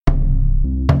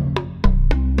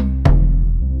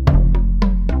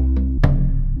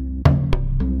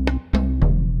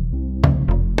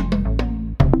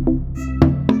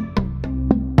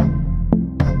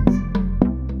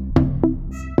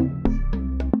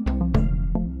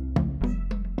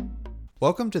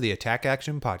Welcome to the Attack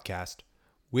Action Podcast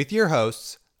with your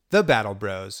hosts, the Battle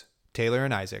Bros, Taylor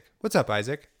and Isaac. What's up,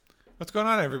 Isaac? What's going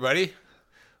on, everybody?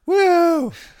 Woo!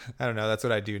 I don't know. That's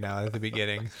what I do now at the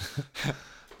beginning.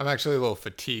 I'm actually a little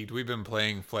fatigued. We've been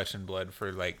playing Flesh and Blood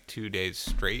for like 2 days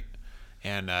straight.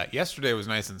 And yesterday was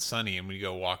nice and sunny and we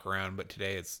go walk around, but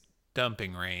today it's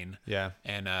dumping rain. Yeah.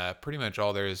 And pretty much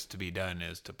all there is to be done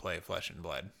is to play Flesh and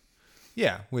Blood.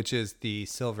 Yeah, which is the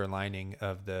silver lining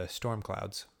of the storm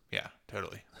clouds. Yeah,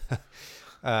 totally.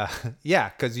 Yeah,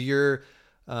 because you're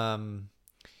going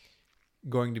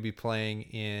to be playing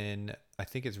in, I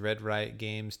think it's Red Riot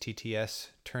Games TTS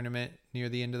tournament near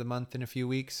the end of the month in a few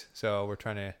weeks. So we're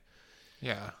trying to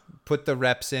put the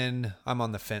reps in. I'm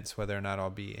on the fence whether or not I'll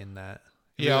be in that.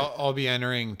 Yeah, I'll be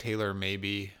entering. Taylor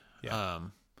maybe. Yeah.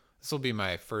 This will be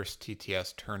my first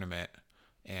TTS tournament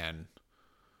and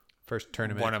First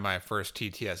tournament. one of my first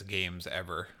TTS games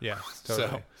ever. Yeah,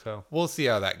 totally. So we'll see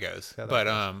how that goes. How that But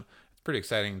goes. it's pretty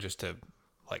exciting just to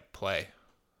like play,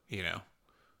 you know,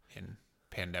 in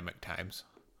pandemic times.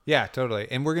 yeah, totally.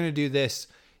 And we're going to do this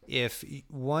if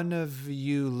one of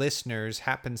you listeners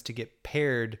happens to get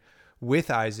paired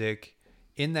with Isaac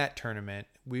in that tournament,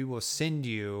 we will send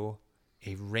you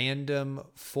a random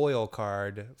foil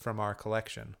card from our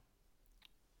collection.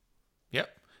 Yep.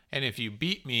 And if you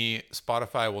beat me,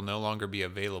 Spotify will no longer be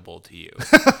available to you.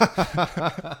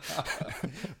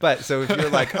 But so if you're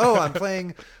like, oh, I'm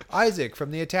playing Isaac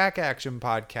from the Attack Action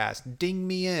Podcast, ding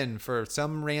me in for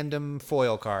some random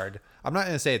foil card. I'm not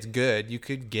going to say it's good. You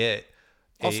could get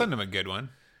I'll send him a good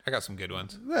one. I got some good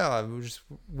ones. Well,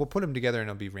 we'll put them together and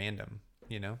it'll be random,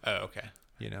 Oh, okay.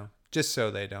 Just so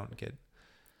they don't get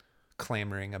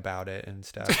clamoring about it and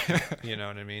stuff. You know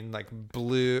what I mean? Like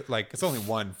blue, like It's only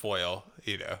one foil,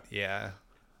 yeah.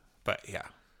 But yeah.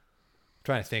 I'm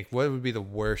trying to think, what would be the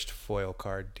worst foil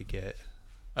card to get?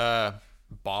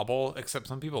 Bobble, except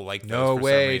some people like those No for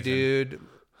way, some reason. dude.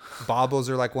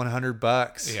 Baubles are like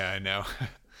 $100. Yeah, I know.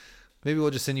 Maybe we'll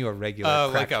just send you a regular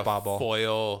Like cracked a bauble.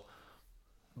 foil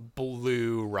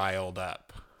blue riled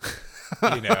up.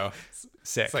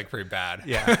 Sick. It's like pretty bad.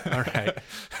 Yeah. All right.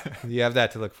 You have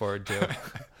that to look forward to.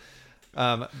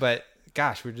 But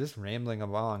gosh, we're just rambling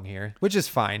along here, which is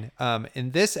fine.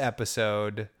 In this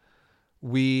episode,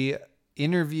 we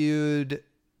interviewed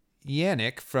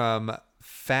Yannick from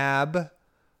Fab.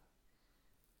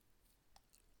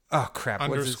 Oh crap!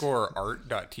 Underscore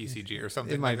art.tcg or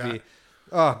something. It might like be. that.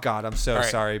 Oh God, I'm so All right,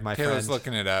 sorry, my Taylor's friend.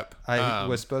 looking it up. I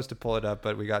was supposed to pull it up,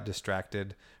 but we got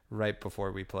distracted right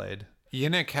before we played.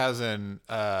 Yannick has an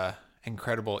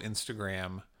incredible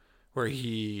Instagram where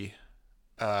he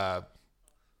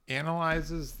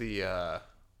analyzes the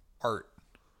art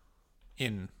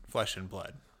in Flesh and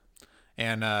Blood.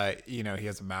 And, he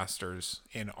has a master's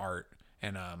in art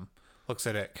and looks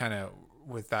at it kind of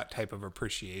with that type of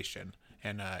appreciation.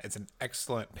 And it's an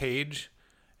excellent page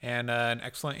and an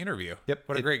excellent interview. Yep.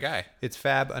 What a great guy. It's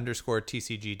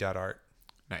fab_tcg.art.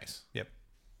 Nice. Yep.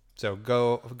 So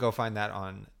go find that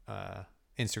on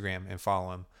Instagram and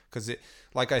follow him, because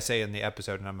like I say in the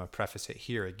episode, and I'm gonna preface it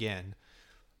here again,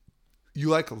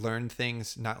 you learn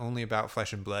things not only about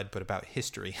Flesh and Blood but about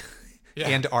history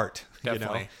and art.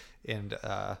 Definitely. And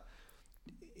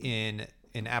in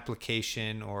an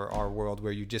application or our world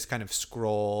where you just kind of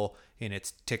scroll and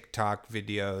it's TikTok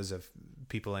videos of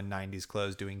people in 90s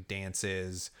clothes doing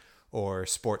dances or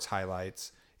sports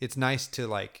highlights, it's nice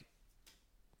to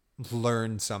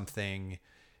learn something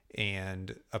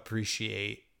and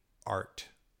appreciate art,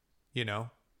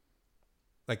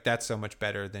 that's so much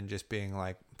better than just being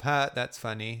like, that's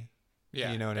funny.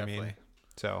 Yeah. You know what I mean? definitely.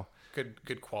 So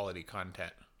Good quality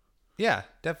content. yeah,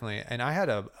 definitely. And I had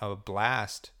a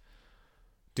blast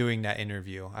doing that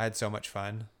interview. I had so much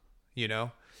fun,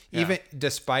 even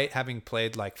despite having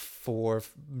played 4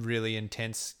 really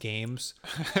intense games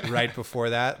right before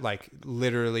that,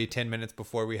 literally 10 minutes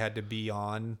before we had to be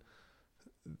on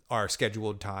our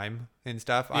scheduled time and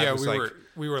stuff. Yeah,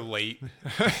 we were late.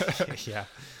 Yeah.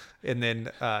 And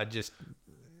then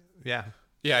yeah,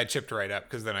 I chipped right up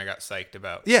because then I got psyched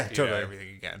about totally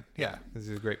everything again. Yeah, this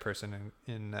is a great person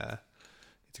and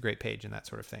it's a great page and that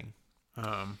sort of thing.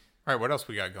 All right, what else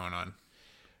we got going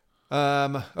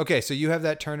on? Okay, so you have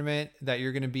that tournament that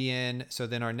you're going to be in. So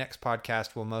then our next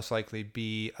podcast will most likely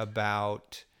be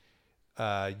about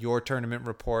your tournament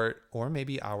report, or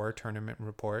maybe our tournament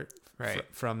report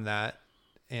from that,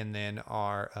 and then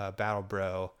our Battle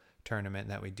Bro tournament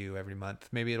that we do every month.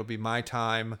 Maybe it'll be my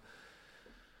time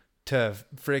to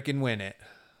freaking win it.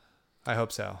 I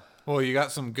hope so. Well, you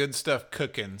got some good stuff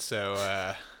cooking,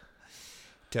 so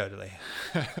Totally.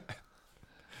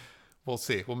 We'll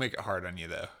see. We'll make it hard on you,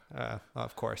 though.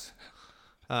 Of course.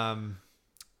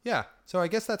 Yeah. So I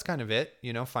guess that's kind of it.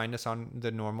 Find us on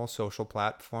the normal social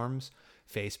platforms: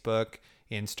 Facebook,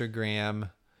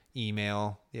 Instagram,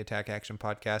 email, the Attack Action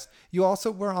Podcast.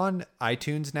 We're on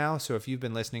iTunes now. So if you've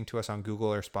been listening to us on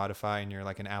Google or Spotify and you're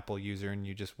like an Apple user and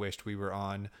you just wished we were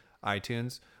on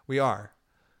iTunes, we are.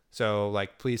 So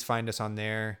please find us on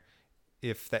there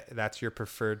if that's your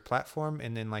preferred platform.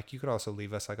 And then you could also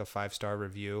leave us a 5-star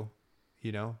review,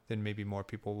 then maybe more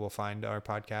people will find our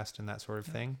podcast and that sort of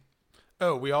thing.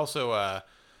 Oh, we also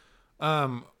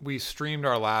we streamed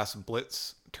our last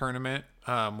Blitz tournament,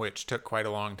 which took quite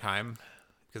a long time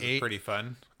because it's pretty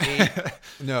fun.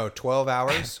 12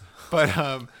 hours.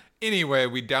 But anyway,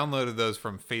 we downloaded those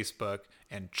from Facebook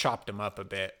and chopped them up a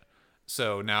bit.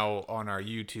 So now on our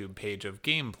YouTube page of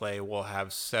gameplay, we'll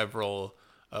have several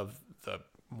of the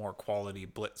more quality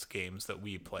Blitz games that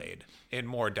we played in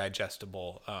more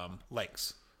digestible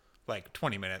lengths.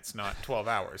 20 minutes, not 12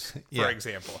 hours, for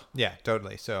example. Yeah,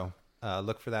 totally. So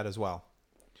look for that as well.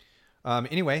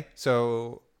 Anyway,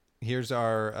 so here's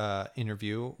our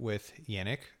interview with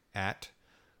Yannick at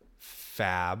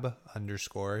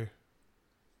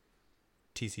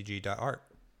fab_tcg.art.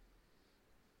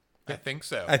 I think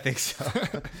so. I think so.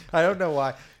 I don't know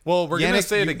why. Well, we're going to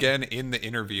say it again in the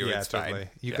interview. Yeah, it's totally.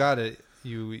 fine.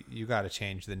 You gotta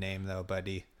change the name though,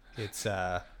 buddy. It's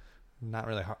not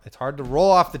really hard. It's hard to roll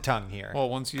off the tongue here. Well,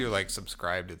 once you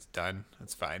subscribed, it's done.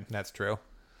 It's fine. That's true.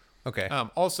 Okay.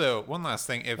 Also, one last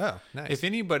thing. If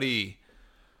anybody,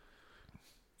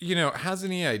 has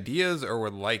any ideas or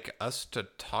would like us to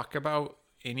talk about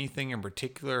anything in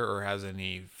particular, or has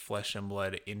any Flesh and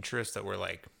Blood interest that we're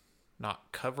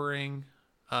not covering,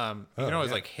 you can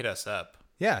always hit us up.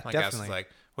 Yeah, definitely. Ask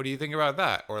us, what do you think about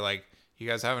that? Or you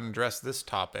guys haven't addressed this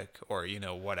topic, or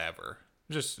whatever.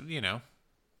 Just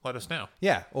let us know.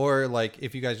 Yeah, or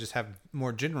if you guys just have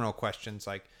more general questions,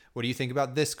 what do you think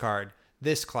about this card,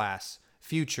 this class,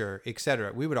 future,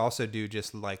 etc. We would also do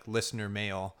just listener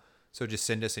mail. So just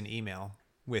send us an email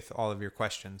with all of your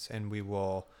questions, and we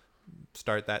will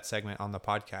start that segment on the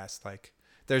podcast.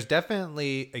 There's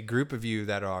definitely a group of you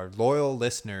that are loyal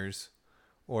listeners,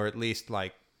 or at least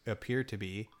appear to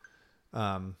be.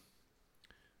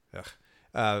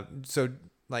 So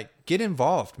get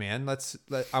involved, man.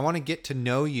 I want to get to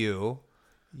know you.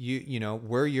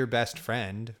 We're your best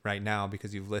friend right now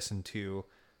because you've listened to,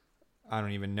 I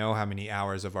don't even know how many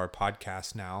hours of our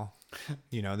podcast now.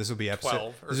 This will be episode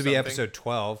 12. This will be episode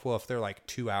 12. Well, if they're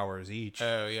 2 hours each.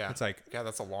 Oh yeah. It's yeah,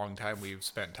 that's a long time we've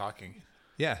spent talking.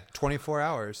 Yeah, 24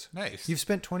 hours. Nice. You've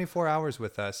spent 24 hours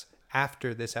with us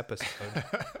after this episode.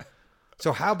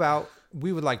 So how about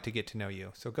we would like to get to know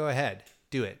you. So go ahead,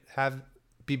 do it.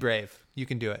 Be brave. You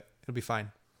can do it. It'll be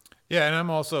fine. Yeah, and I'm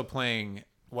also playing,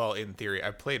 well, in theory,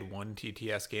 I've played one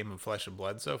TTS game of Flesh and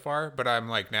Blood so far, but I'm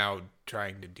now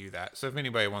trying to do that. So if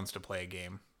anybody wants to play a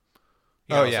game,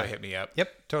 hit me up.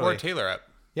 Yep, totally. Or Taylor up.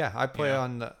 Yeah, I play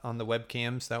on the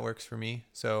webcams. That works for me.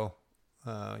 So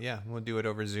we'll do it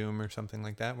over Zoom or something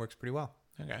like that. Works pretty well.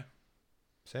 Okay.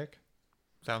 Sick.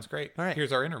 Sounds great. All right.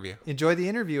 Here's our interview. Enjoy the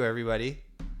interview, everybody.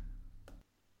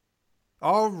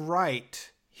 All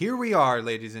right. Here we are,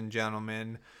 ladies and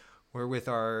gentlemen. We're with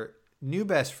our new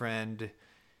best friend,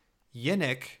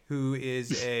 Yannick, who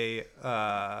is a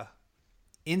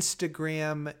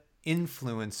Instagram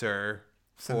influencer.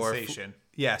 Sensation.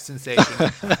 Sensation.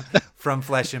 From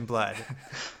Flesh and Blood.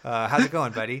 How's it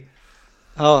going, buddy?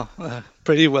 Oh,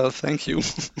 pretty well, thank you.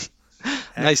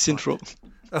 Nice intro.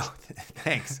 Oh,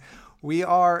 thanks. We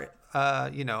are,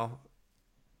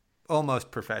 almost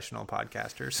professional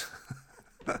podcasters.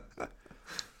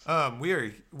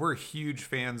 We're huge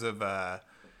fans of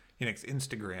Yannick's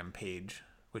Instagram page,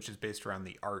 which is based around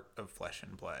the art of Flesh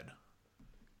and Blood.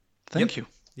 Thank you.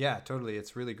 Yeah, totally.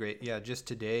 It's really great. Yeah, just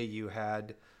today you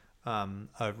had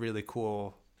a really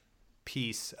cool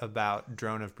piece about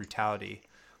Drone of Brutality.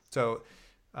 So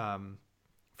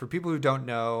for people who don't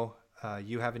know,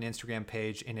 you have an Instagram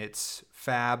page, and it's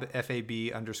fab_tcg.art.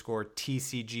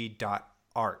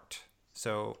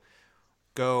 So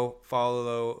go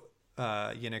follow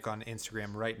Yannick on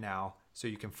Instagram right now so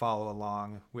you can follow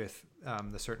along with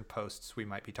the certain posts we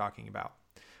might be talking about.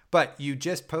 But you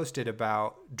just posted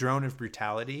about Drone of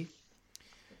Brutality,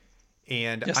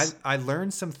 and yes. I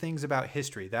learned some things about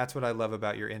history. That's what I love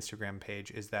about your Instagram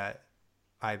page, is that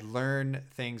I learn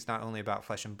things not only about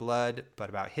Flesh and Blood, but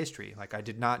about history. I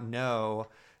did not know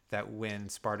that when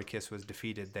Spartacus was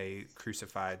defeated, they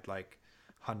crucified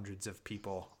hundreds of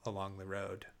people along the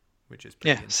road, which is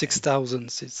pretty insane. 6,000.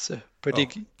 It's a pretty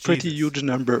Jesus. huge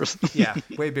number. Yeah,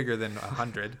 way bigger than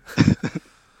 100.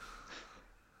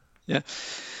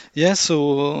 Yeah.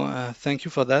 So thank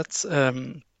you for that.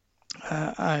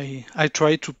 I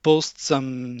try to post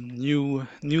some new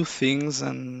things,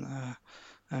 and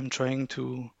I'm trying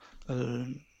uh,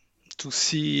 to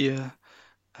see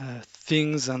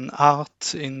things and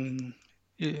art in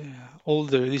uh, all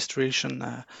the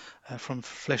illustration from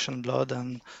Flesh and Blood,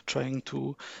 and trying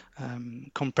to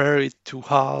compare it to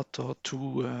art or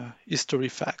to history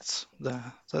facts.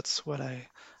 That's what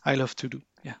I love to do.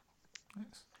 Yeah.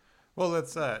 Nice. Well,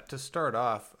 let's to start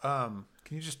off.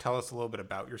 Can you just tell us a little bit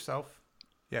about yourself?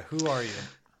 Yeah, who are you?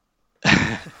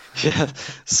 Yeah.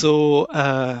 So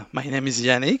my name is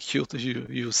Yannick.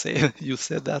 You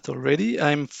said that already.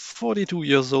 I'm 42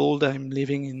 years old. I'm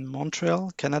living in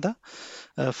Montreal, Canada,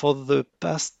 for the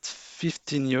past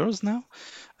 15 years now.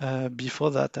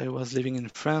 Before that, I was living in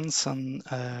France, and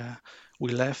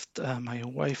we left, my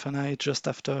wife and I, just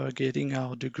after getting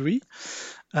our degree.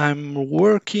 I'm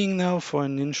working now for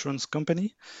an insurance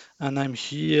company, and I'm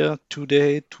here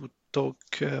today to talk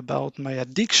about my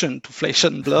addiction to flesh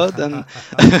and blood, and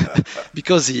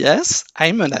because yes,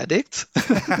 I'm an addict.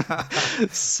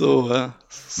 So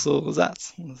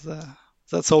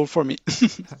that's all for me.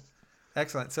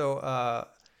 Excellent. So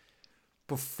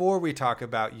before we talk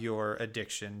about your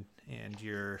addiction and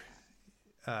your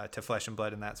to flesh and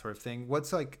blood and that sort of thing,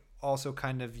 what's like also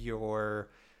kind of your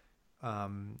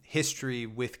history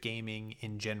with gaming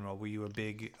in general? Were you a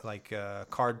big like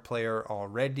card player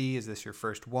already? Is this your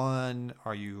first one?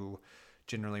 Are you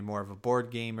generally more of a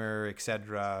board gamer,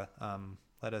 etc.?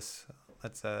 Let's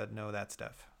know that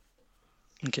stuff.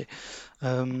 Okay.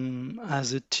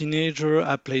 As a teenager,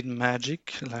 I played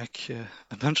Magic like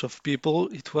a bunch of people.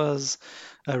 It was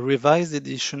a revised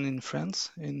edition in France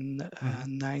in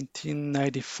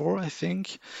 1994, I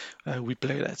think. We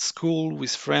played at school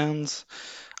with friends.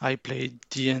 I played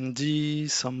D&D,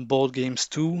 some board games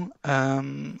too.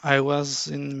 I was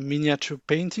in miniature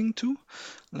painting too,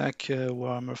 like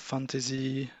Warhammer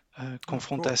Fantasy, Oh,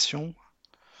 cool. Confrontation.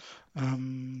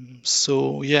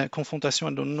 So yeah, Confrontation,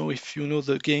 I don't know if you know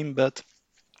the game, but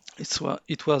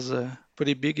it was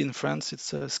pretty big in France.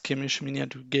 It's a skirmish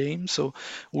miniature game. So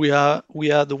we had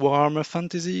Warhammer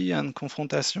Fantasy and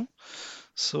Confrontation.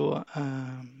 So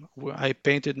I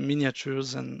painted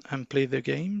miniatures and played the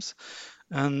games.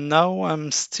 And now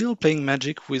I'm still playing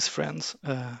Magic with friends.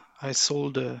 I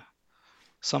sold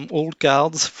some old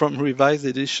cards from revised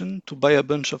edition to buy a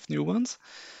bunch of new ones.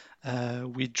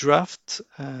 We draft.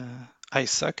 I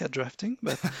suck at drafting,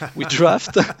 but we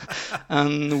draft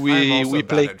and I'm we also bad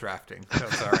play. at drafting, so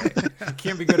it's all right. You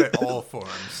can't be good at all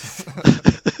forms.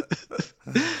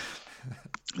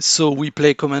 So we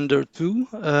play Commander 2,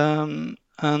 and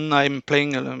I'm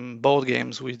playing board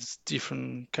games with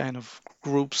different kind of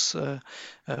groups,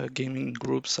 gaming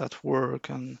groups at work,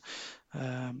 and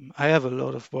I have a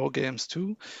lot of board games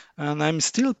too. And I'm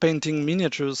still painting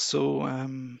miniatures, so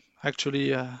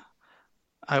actually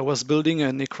I was building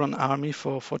a Necron army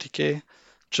for 40K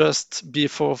just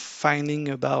before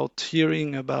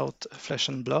hearing about Flesh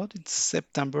and Blood in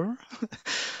September,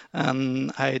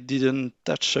 and I didn't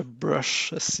touch a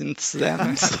brush since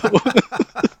then. So,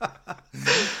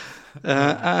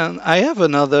 and I have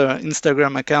another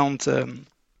Instagram account.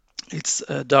 It's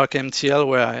Dark MTL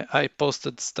where I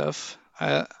posted stuff.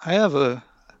 I have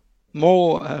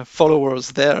more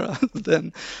followers there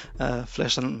than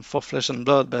Flesh and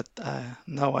Blood, but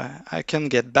now I can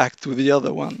get back to the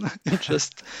other one.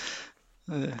 Just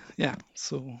yeah,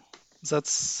 so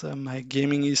that's my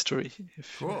gaming history,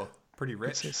 if you Cool, pretty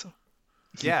could say rich. so.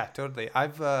 Yeah, totally.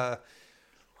 I've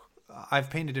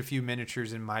painted a few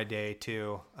miniatures in my day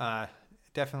too.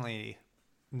 Definitely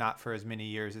not for as many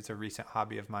years. It's a recent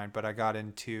hobby of mine, but I got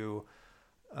into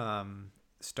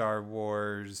Star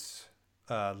Wars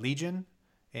Legion,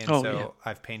 and Oh yeah, so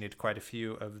I've painted quite a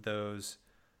few of those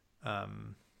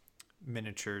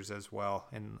miniatures as well.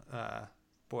 And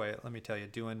boy, let me tell you,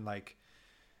 doing like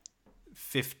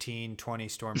 15-20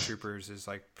 stormtroopers is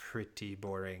like pretty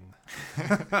boring.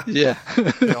 yeah,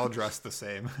 They all dress the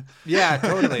same. Yeah,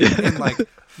 totally. And like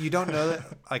you don't know that,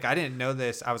 like I didn't know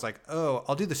this. I was like, oh,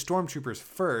 I'll do the stormtroopers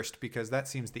first because that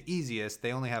seems the easiest.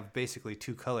 They only have basically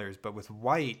two colors, but with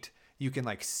white you can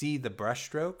like see the brush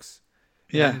strokes.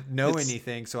 And I yeah. didn't know It's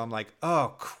anything, so I'm like,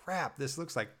 oh crap, this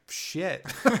looks like shit.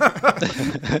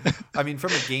 I mean,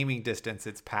 from a gaming distance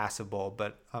it's passable,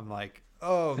 but I'm like,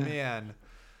 oh yeah, man,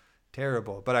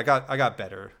 terrible. But I got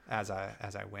better as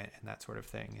I went and that sort of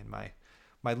thing. And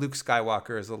my Luke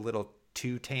Skywalker is a little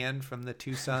too tan from the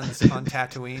two suns on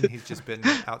Tatooine. He's just been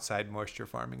outside moisture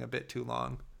farming a bit too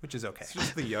long, which is okay. It's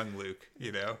just the young Luke,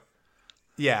 you know,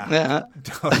 Yeah, yeah.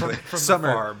 totally. from the Summer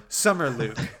farm. summer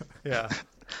Luke. Yeah.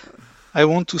 I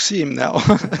want to see him now.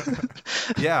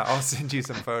 Yeah, I'll send you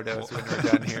some photos Well, when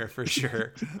we're done here for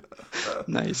sure.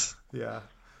 Nice. Yeah.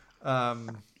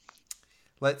 Um,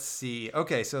 let's see.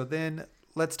 Okay, so then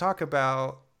let's talk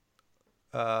about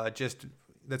just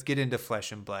let's get into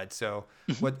Flesh and Blood. So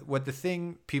what the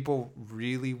thing people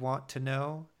really want to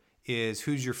know is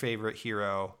who's your favorite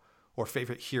hero or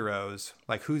favorite heroes?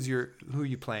 Like who are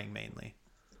you playing mainly?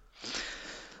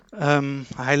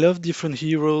 I love different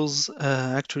heroes.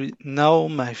 Actually, now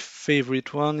my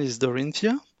favorite one is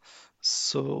Dorinthia.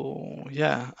 So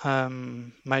yeah,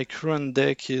 my current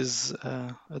deck is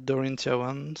a Dorinthia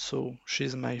one, so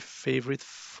she's my favorite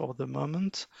for the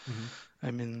moment. Hmm. I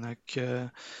mean, like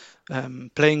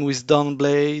playing with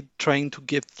Dawnblade, trying to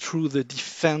get through the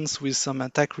defense with some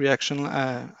attack reaction.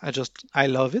 I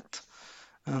love it.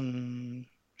 And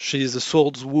she's a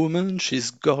swordswoman. She's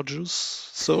gorgeous.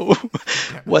 So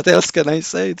yeah, what else can I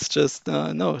say? It's just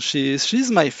no.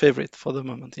 She's my favorite for the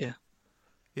moment. Yeah.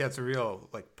 yeah, it's a real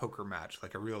like poker match,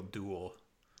 like a real duel,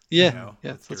 Yeah.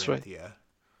 Yeah. with That's right. Dorinthia.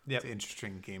 It's Yep.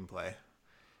 interesting gameplay.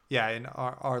 Yeah, and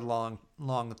our long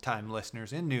time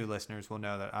listeners and new listeners will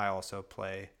know that I also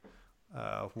play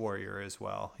Warrior as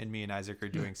well. And me and Isaac are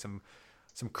Yeah. doing some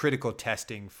critical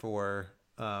testing for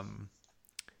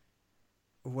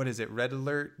what is it, Red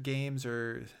Alert Games,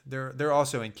 or they're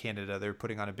also in Canada. They're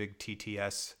putting on a big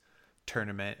TTS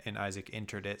tournament, and Isaac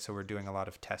entered it, so we're doing a lot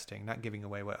of testing. Not giving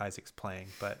away what Isaac's playing,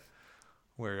 but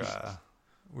we're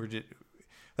just,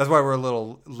 that's why we're a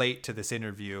little late to this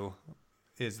interview.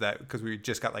 Is that because we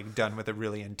just got like done with a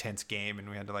really intense game, and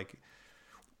we had to like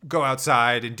go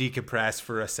outside and decompress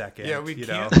for a second. Yeah, we you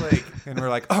can't know, like. and we're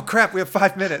like, oh crap, we have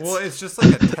 5 minutes. Well, it's just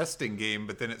like a testing game,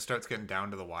 but then it starts getting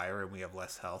down to the wire, and we have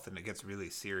less health, and it gets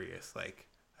really serious. Like,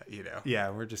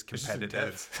 Yeah, we're just it's just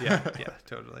competitive. intense. Yeah,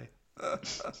 totally.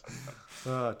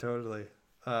 Oh, totally.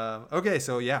 Okay,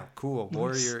 so yeah, cool. Nice.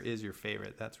 Warrior is your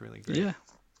favorite. That's really great. Yeah.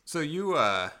 So you,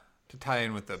 to tie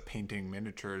in with the painting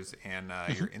miniatures and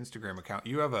your Instagram account,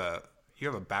 you have a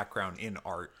background in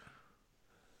art,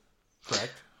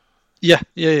 correct?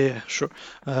 Yeah, sure.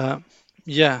 Uh,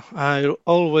 yeah, I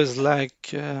always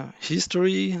like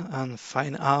history and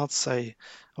fine arts. I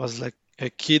was like a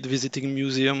kid visiting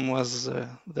museum was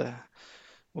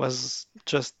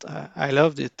just I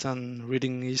loved it, and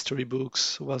reading history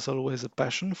books was always a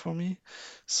passion for me.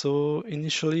 So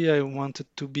initially I wanted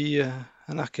to be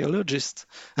an archaeologist,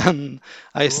 and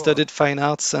I Cool. studied fine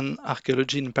arts and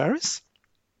archaeology in Paris.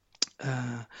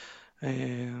 Uh,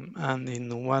 and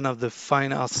in one of the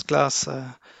fine arts class,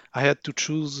 I had to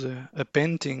choose a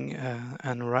painting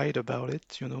and write about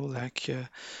it, like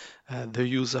the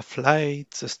use of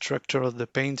light, the structure of the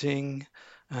painting,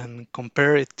 and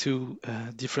compare it to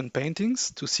different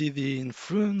paintings to see the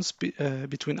influence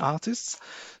between artists.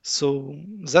 So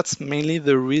that's mainly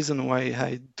the reason why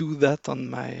I do that on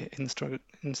my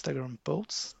Instagram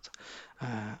posts.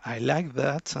 I like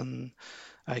that, and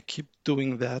I keep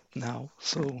doing that now.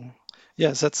 So,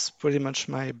 yeah, that's pretty much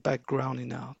my background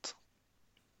in art.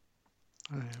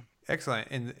 Uh,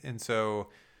 Excellent. And so,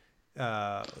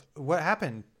 what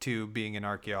happened to being an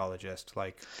archaeologist?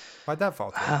 Like, why'd that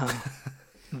fall through? um,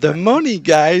 the money,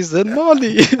 guys, the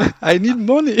money. I need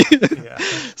money. Yeah.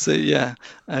 So yeah,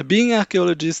 being an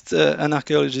archaeologist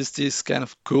is kind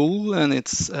of cool, and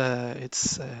it's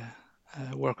a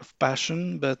work of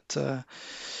passion, but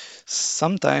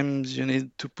sometimes you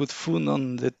need to put food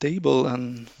on the table,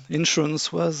 and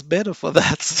insurance was better for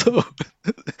that. So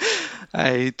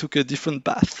I took a different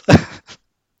path.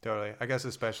 Totally. I guess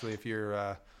especially if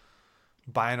you're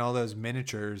buying all those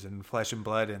miniatures and Flesh and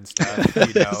Blood and stuff,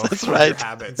 That's Your right.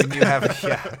 habits. then you have an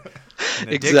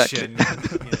Exactly. addiction.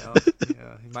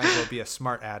 You might as well be a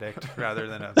smart addict rather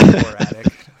than a poor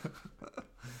addict.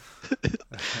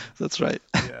 That's right.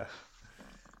 Yeah.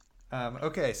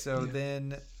 Okay, so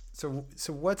then, so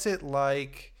what's it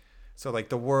like? So like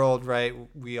the world, right?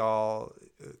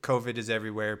 COVID is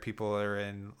everywhere. People are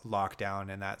in lockdown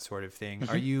and that sort of thing.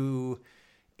 Are Mhm. you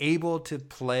able to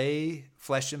play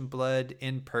Flesh and Blood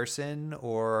in person,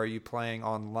 or are you playing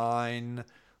online?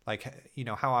 Like,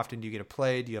 how often do you get to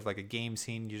play? Do you have like a game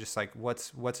scene? You just like,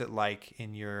 what's it like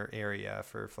in your area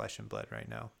for Flesh and Blood right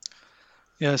now?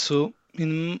 Yeah, so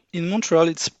in Montreal,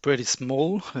 it's pretty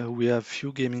small. We have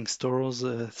few gaming stores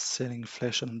selling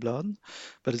Flesh and Blood,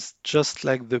 but it's just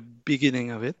like the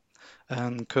beginning of it.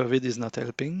 And COVID is not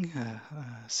helping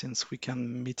since we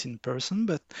can meet in person,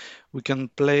 but we can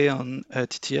play on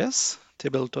TTS,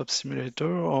 Tabletop Simulator,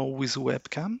 or with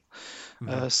webcam.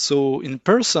 Hmm. So in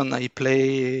person, I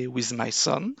play with my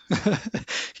son.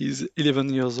 He's 11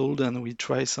 years old, and we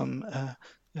try some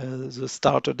the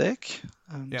starter deck.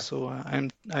 Yeah. So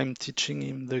I'm teaching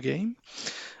him the game,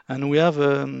 and we have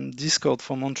a Discord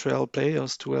for Montreal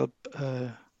players to help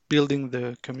building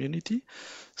the community.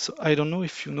 So I don't know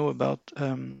if you know about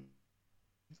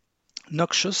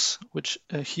Noxious, which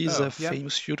he's a Oh, yep.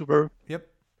 famous YouTuber. Yep.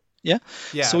 Yeah.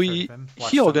 Yeah, So I've heard of he him. he Watched some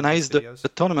of his organized a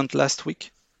videos. tournament last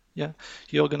week. Yeah,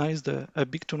 he organized a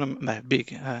big tournament,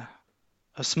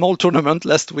 a small tournament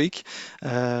last week,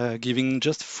 giving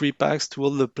just free packs to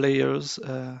all the players.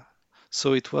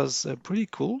 So it was pretty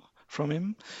cool from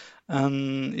him.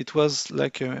 And it was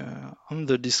like on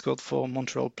the Discord for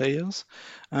Montreal players.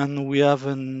 And we have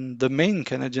the main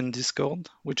Canadian Discord,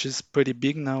 which is pretty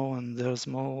big now, and there's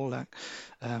more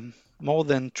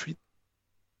than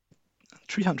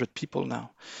 300 people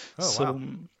now. Oh, So wow.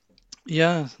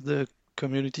 yeah, the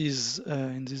communities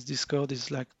in this Discord is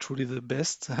like truly the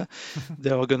best.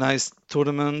 They organize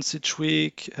tournaments each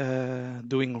week,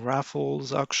 doing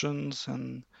raffles, auctions,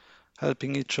 and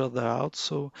helping each other out.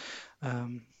 So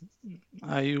um,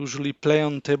 I usually play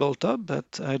on tabletop,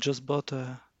 but I just bought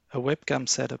a webcam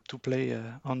setup to play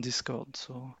on Discord.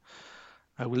 So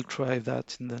I will try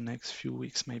that in the next few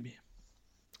weeks, maybe.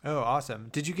 Oh, awesome.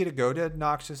 Did you get to go to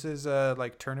Noxious's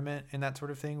like tournament and that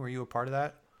sort of thing? Were you a part of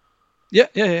that? Yeah,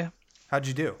 yeah, yeah. How'd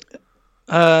you do?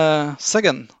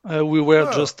 Second, we were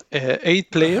Oh. just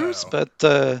 8 players, Wow. but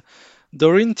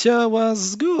Dorinthia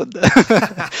was good.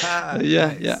 Yeah,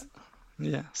 yeah, Nice.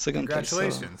 yeah. Second place. So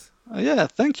Congratulations. yeah,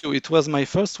 thank you. It was my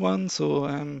first one, so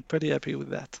I'm pretty happy with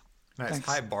that. Nice. Thanks.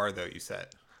 High bar, though, you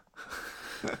set.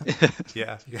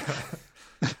 Yeah.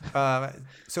 Yeah.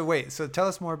 So wait, so tell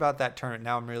us more about that tournament.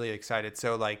 Now I'm really excited.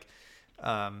 So like,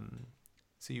 um,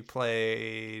 so you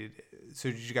played.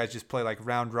 So did you guys just play like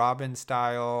round robin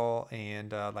style,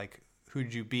 and like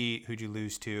who'd you beat? Who'd you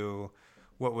lose to?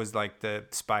 What was like the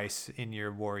spice in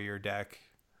your warrior deck?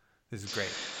 This is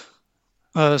great.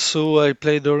 So I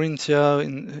played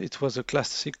Dorinthia. It was a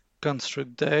classic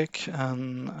construct deck,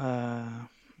 and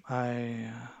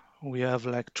I we have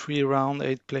like 3 round,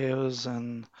 8 players,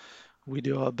 and we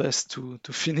do our best to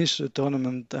finish the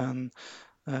tournament. And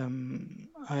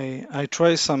I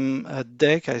try some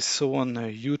deck I saw on a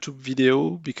YouTube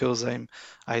video because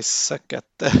I suck at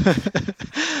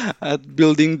at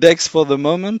building decks for the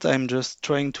moment. I'm just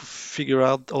trying to figure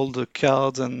out all the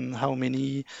cards and how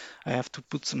many I have to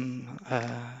put some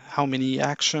how many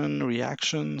action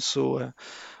reaction. So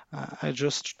I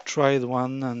just tried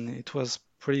one and it was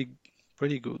pretty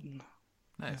good. Yeah.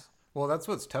 Nice. Well, that's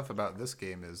what's tough about this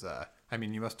game is, I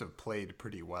mean, you must have played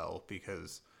pretty well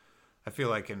because I feel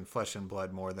like in Flesh and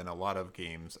Blood, more than a lot of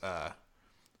games,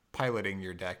 piloting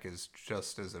your deck is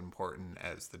just as important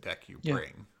as the deck you Yeah.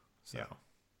 bring. Yeah. So, so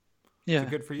Yeah.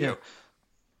 good for Yeah. you.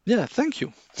 Yeah. Thank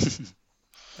you.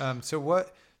 So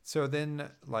what? So then,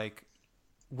 like,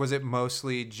 was it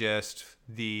mostly just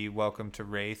the Welcome to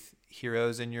Wraith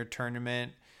heroes in your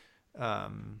tournament?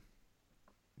 Um,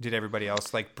 did everybody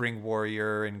else like bring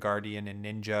warrior and guardian and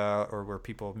ninja, or were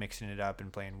people mixing it up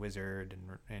and playing wizard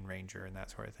and ranger and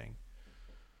that sort of thing?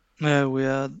 We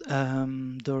had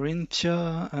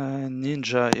Dorinthia,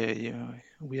 Ninja, yeah, yeah.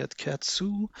 We had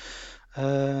Katsu.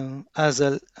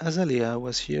 Azalea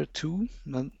was here too,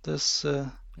 but that's Yeah.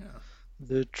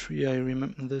 the three I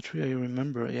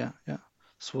remember. Yeah, yeah.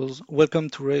 So it was Welcome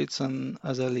to Raids and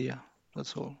Azalea.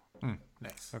 That's all.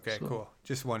 Nice. Okay, So cool.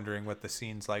 Just wondering what the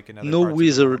scene's like in other no parts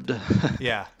of the world. wizard.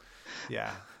 Yeah,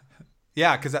 yeah,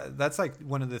 yeah. Because that's like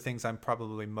one of the things I'm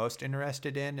probably most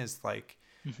interested in is like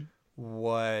Mhm.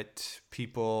 what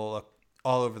people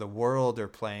all over the world are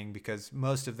playing, because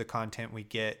most of the content we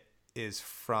get is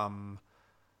from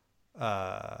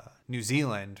New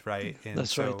Zealand, right? And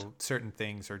That's right. so certain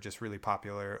things are just really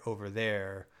popular over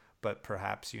there, but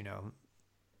perhaps,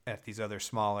 at these other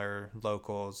smaller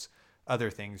locals,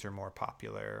 other things are more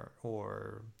popular,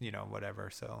 or, whatever.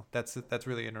 So that's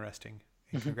really interesting.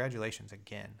 And Mhm. congratulations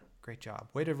again. Great job.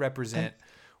 Way to represent.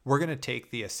 Thank- We're going to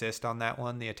take the assist on that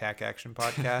one, the Attack Action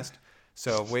podcast.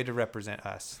 So way to represent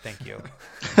us. Thank you.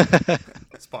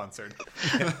 Sponsored.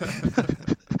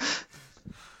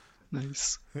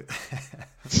 Nice.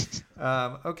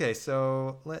 Okay,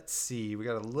 so let's see. We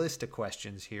got a list of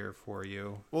questions here for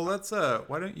you. Well,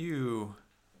 why don't you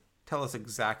tell us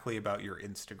exactly about your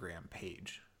Instagram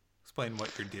page? Explain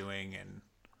what you're doing and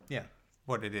Yeah.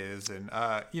 what it is, and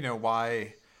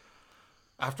why.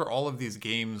 After all of these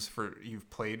games you've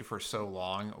played for so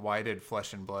long, why did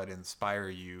Flesh and Blood inspire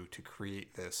you to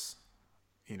create this,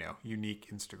 unique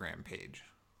Instagram page?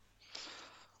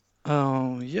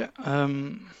 Oh yeah.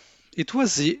 It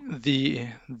was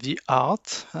the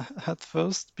art at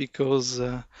first because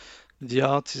the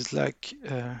art is like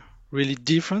really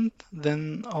different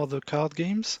than other card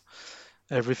games.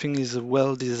 Everything is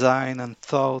well designed and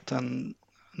thought, and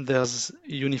there's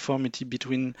uniformity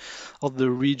between all the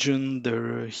region,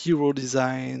 the hero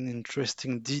design,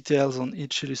 interesting details on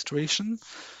each illustration.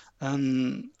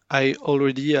 And I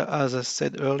already, as I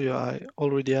said earlier, I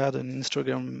already had an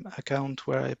Instagram account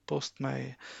where I post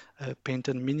my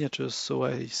painted miniatures. So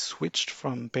I switched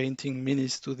from painting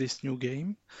minis to this new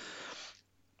game.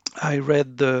 I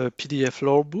read the PDF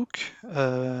lore book.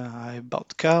 I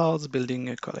bought cards, building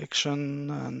a collection,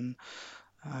 and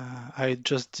I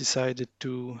just decided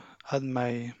to add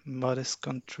my modest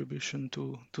contribution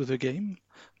to the game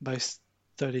by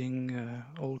studying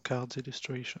all cards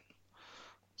illustration.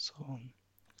 So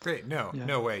Great. No, yeah.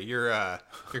 no way. Your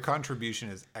contribution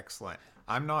is excellent.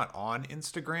 I'm not on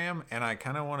Instagram, and I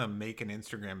kind of want to make an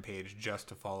Instagram page just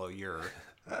to follow your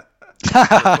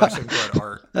flesh and blood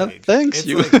art page. Thanks It's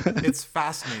you. like it's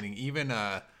fascinating.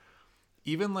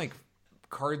 Even like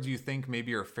cards you think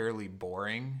maybe are fairly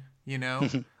boring,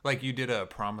 like you did a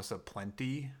Promise of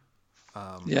Plenty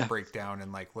Yeah. breakdown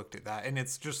and like looked at that, and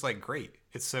it's just like great.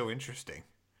 It's so interesting.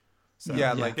 So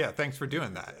Yeah, Yeah. like yeah, thanks for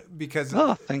doing that. because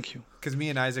Oh, thank you. me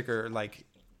and Isaac are like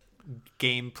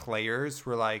game players.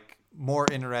 We're like more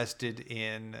interested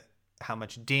in how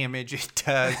much damage it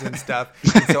does and stuff.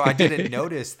 And so I didn't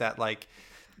notice that like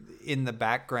in the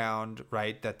background,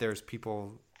 right, that there's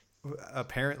people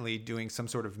apparently doing some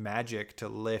sort of magic to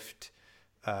lift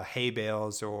hay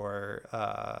bales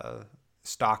or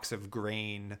stalks of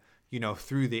grain,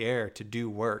 through the air to do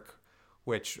work,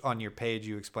 which on your page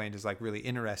you explained is like really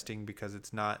interesting because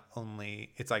it's not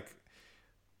only, it's like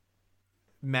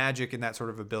magic and that sort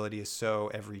of ability is so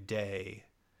everyday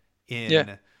in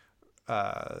Yeah.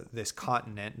 this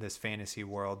continent, this fantasy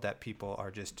world, that people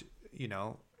are just,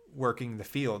 working the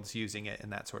fields using it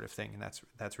and that sort of thing. And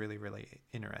that's really, really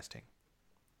interesting.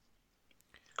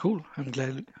 Cool. I'm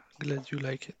glad you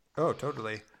like it. Oh,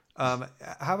 totally. How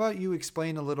about you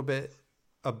explain a little bit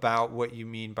about what you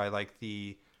mean by like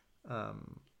the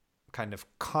kind of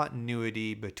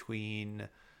continuity between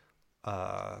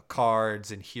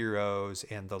cards and heroes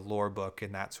and the lore book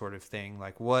and that sort of thing?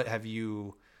 Like, what have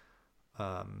you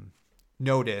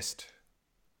noticed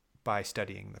by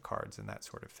studying the cards and that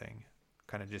sort of thing?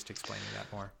 Kind of just explaining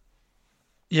that more.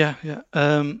 Yeah, yeah.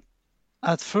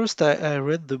 At first, I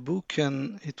read the book,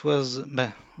 and it was,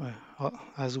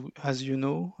 as you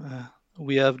know,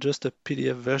 we have just a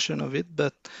PDF version of it.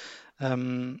 But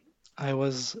I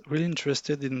was really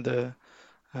interested in the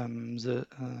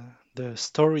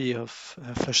story of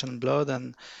Flesh and Blood,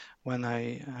 and when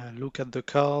I look at the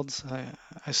cards,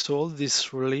 I saw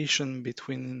this relation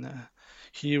between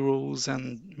heroes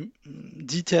and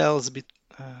details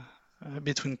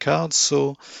between cards.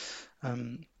 So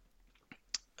um,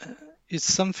 it's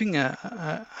something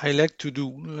I like to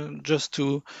do, just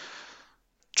to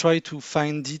try to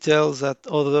find details that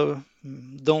other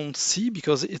don't see,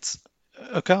 because it's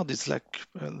a card is like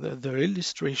the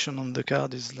illustration on the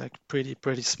card is like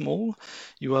pretty small.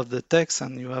 You have the text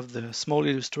and you have the small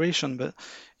illustration, but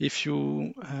if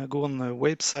you go on the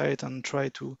website and try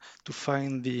to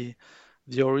find the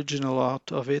original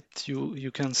art of it,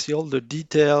 you can see all the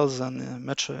details and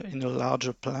much in a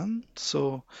larger plan.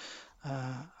 So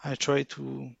I try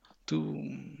to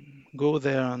go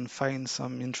there and find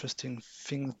some interesting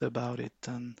things about it,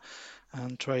 and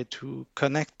try to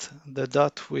connect the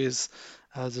dot with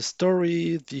the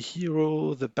story, the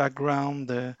hero, the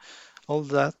background, all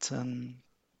that. And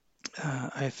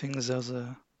I think there's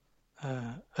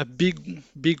a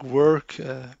big work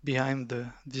behind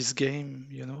this game.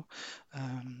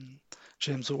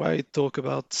 James White talked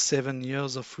about 7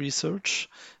 years of research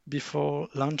before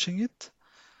launching it.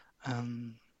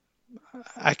 Um,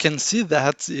 I can see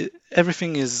that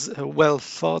everything is well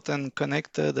thought and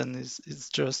connected, and it's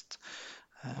just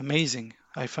amazing.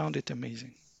 I found it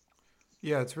amazing.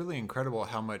 Yeah, it's really incredible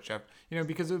how much,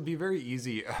 because it would be very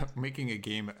easy. Making a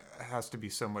game has to be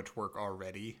so much work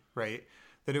already, right?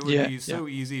 That it would Yeah, be yeah, so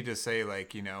easy to say,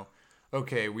 like,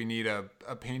 okay, we need a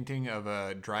painting of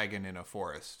a dragon in a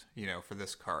forest, for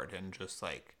this card, and just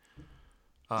like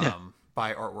yeah,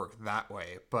 buy artwork that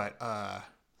way. But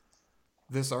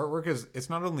this artwork it's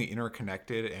not only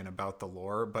interconnected and about the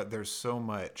lore, but there's so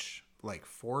much like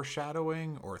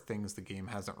foreshadowing or things the game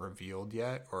hasn't revealed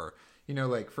yet, or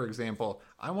like for example,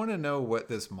 I want to know what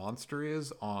this monster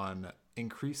is on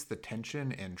Increase the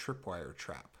Tension and Tripwire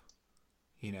Trap,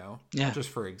 yeah, just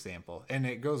for example. And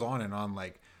it goes on and on,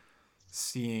 like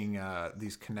seeing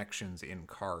these connections in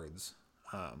cards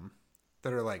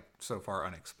that are like so far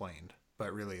unexplained,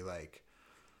 but really like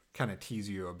kind of tease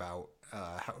you about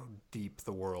how deep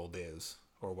the world is,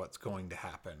 or what's going to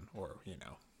happen, or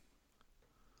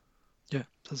Yeah,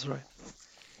 that's right.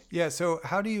 Yeah, so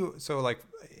like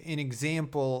an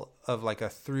example of like a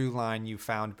through line you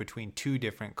found between two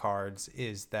different cards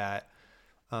is that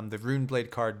the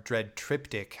Runeblade card Dread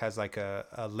Triptych has like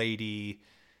a lady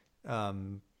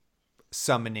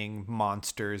summoning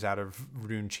monsters out of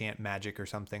rune chant magic or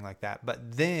something like that.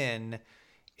 But then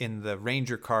in the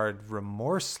Ranger card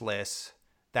Remorseless,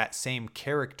 that same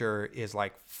character is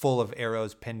like full of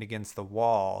arrows pinned against the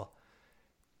wall.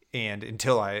 And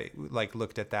until I like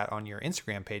looked at that on your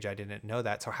Instagram page, I didn't know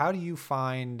that. So how do you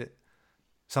find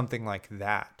something like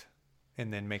that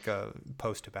and then make a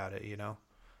post about it,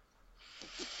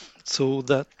 So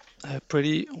that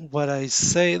pretty what I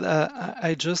said.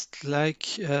 I just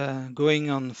like going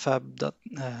on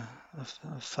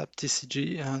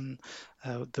FabTCG and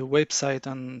the website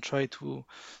and try to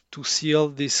see all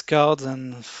these cards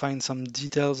and find some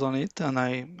details on it. And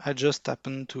I just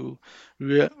happened to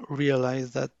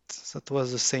realize that that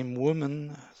was the same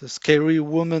woman, the scary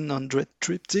woman on Dread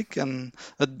Triptych, and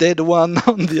a dead one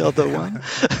on the other one.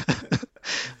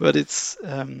 But it's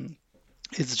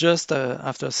just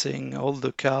after seeing all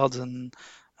the cards and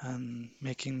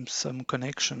making some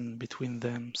connection between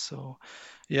them. So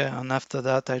yeah, and after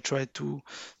that I try to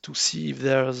see if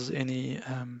there's any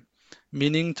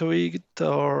meaning to it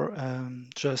or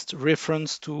just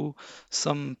reference to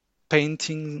some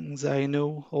paintings I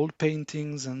know, old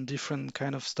paintings and different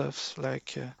kind of stuff.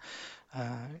 Like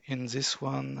in this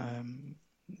one,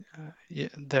 yeah,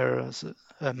 there's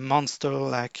a monster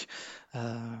like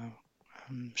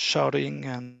shouting,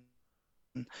 and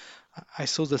I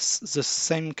saw the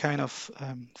same kind of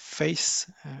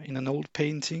face in an old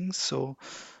painting, so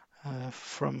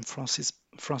from Francis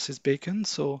Bacon.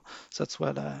 So that's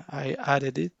what I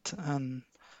added it, and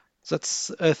that's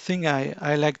a thing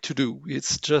I like to do.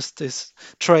 It's just this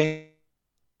trying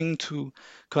to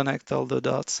connect all the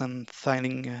dots and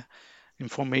finding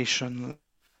information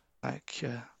like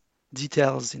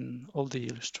details in all the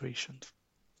illustrations.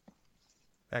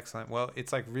 Excellent. Well,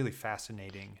 it's like really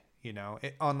fascinating,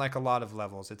 on like a lot of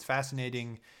levels. It's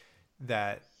fascinating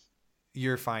that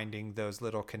you're finding those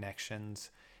little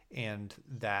connections and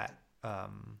that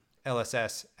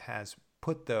LSS has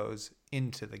put those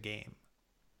into the game,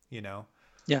 you know?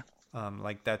 Yeah.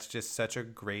 Like that's just such a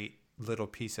great little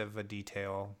piece of a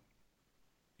detail,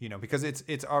 because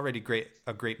it's already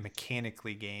a great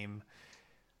mechanically game.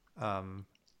 And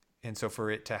so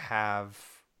for it to have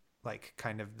like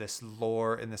kind of this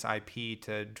lore and this IP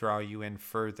to draw you in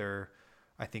further,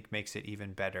 I think makes it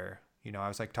even better. I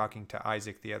was like talking to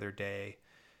Isaac the other day,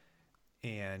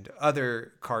 and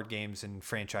other card games and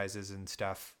franchises and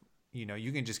stuff,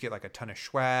 you can just get like a ton of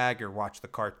swag or watch the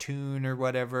cartoon or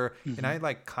whatever. Mm-hmm. And I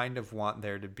like kind of want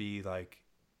there to be like,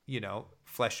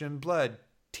 Flesh and Blood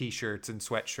t-shirts and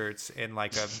sweatshirts and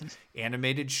like a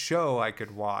animated show I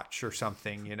could watch or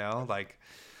something, like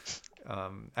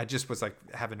I just was like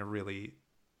having a really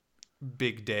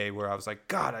big day where I was like,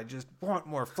 God, I just want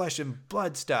more Flesh and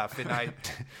Blood stuff, and I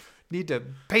need to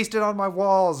paste it on my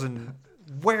walls and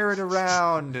wear it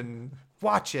around and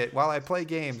watch it while I play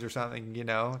games or something,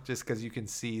 just because you can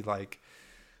see like,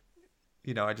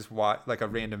 I just watched like a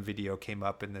random video came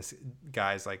up and this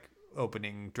guy's like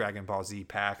opening Dragon Ball Z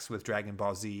packs with Dragon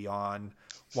Ball Z on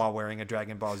while wearing a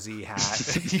Dragon Ball Z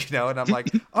hat, and I'm like,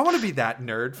 I want to be that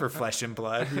nerd for Flesh and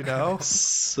Blood,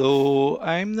 So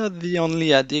I'm not the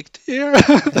only addict here.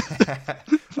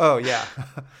 Oh yeah.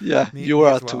 Yeah, Me you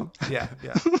are as well. too. Yeah.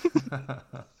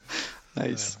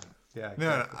 Nice. Yeah. No,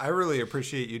 Exactly. I really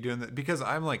appreciate you doing that, because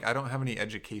I'm like, I don't have any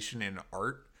education in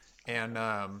art, and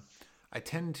I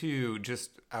tend to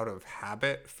just out of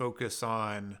habit focus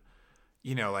on,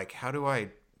 like, how do I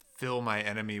fill my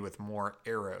enemy with more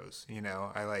arrows?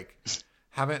 I like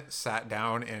haven't sat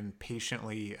down and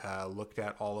patiently looked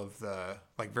at all of the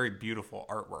like very beautiful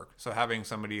artwork. So having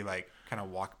somebody like kind of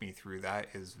walk me through that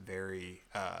is very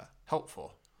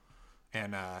helpful,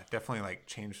 and definitely like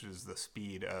changes the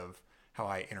speed of how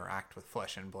I interact with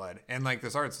Flesh and Blood. And like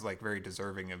this art's like very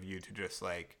deserving of you to just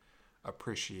like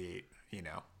appreciate,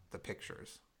 the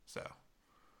pictures. So,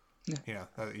 Yeah.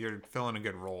 You're filling a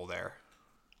good role there.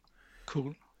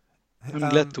 Cool. I'm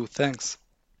glad to. Thanks.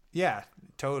 Yeah,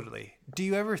 totally. Do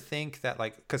you ever think that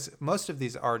like, because most of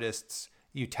these artists,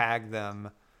 you tag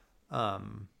them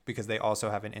because they also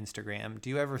have an Instagram. Do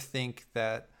you ever think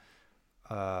that,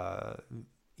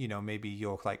 maybe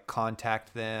you'll like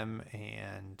contact them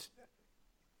and,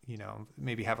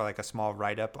 maybe have like a small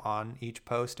write-up on each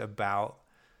post about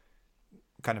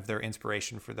kind of their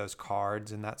inspiration for those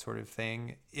cards and that sort of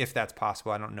thing, if that's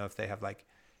possible? I don't know if they have like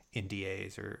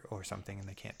NDAs or something, and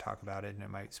they can't talk about it, and it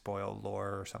might spoil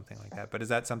lore or something like that. But is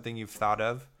that something you've thought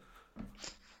of?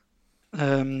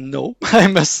 No, I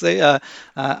must say,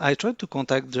 I tried to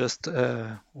contact just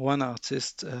one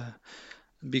artist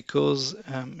because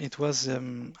it was,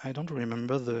 I don't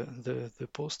remember the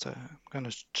post. I'm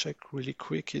gonna check really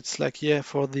quick. It's like, yeah,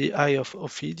 for the Eye of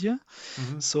Ophidia.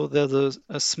 Mm-hmm. So there's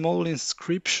a small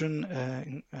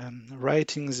inscription,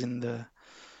 writings in the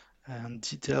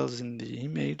details in the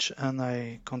image, and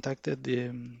I contacted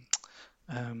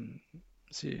um,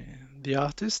 the, the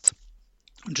artist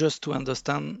just to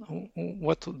understand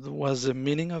what was the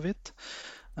meaning of it.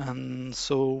 And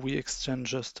so we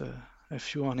exchanged just a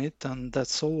few on it, and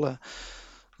that's all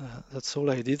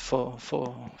I did for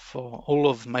all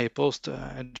of my posts.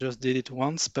 I just did it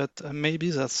once, but maybe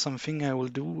that's something I will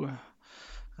do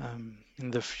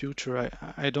in the future.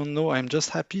 I don't know. I'm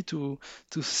just happy to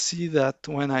see that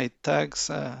when I tag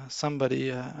somebody,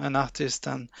 an artist,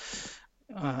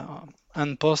 uh,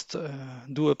 and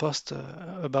do a post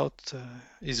about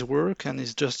his work, and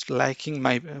he's just liking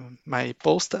my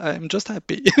post. I'm just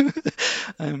happy.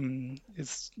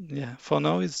 It's yeah. For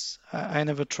now, it's I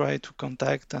never try to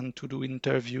contact and to do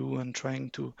interview and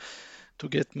trying to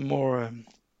get more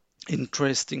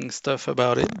interesting stuff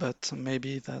about it, but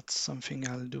maybe that's something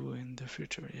I'll do in the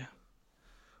future.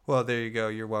 Well, there you go.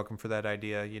 You're welcome for that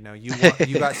idea. You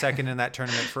got second in that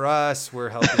tournament for us. We're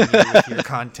helping you with your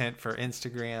content for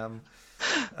Instagram.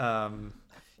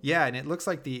 Yeah, and it looks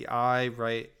like the eye,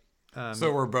 right?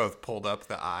 So we're both pulled up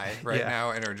the eye right Yeah.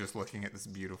 now and are just looking at this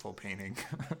beautiful painting.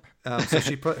 So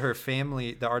she put her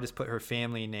family. The artist put her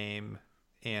family name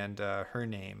and her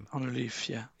name. On a leaf,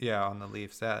 yeah. Yeah, on the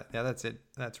leaves. That's it.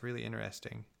 That's really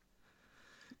interesting.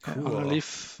 On a Cool.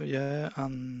 leaf, yeah.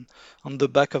 On the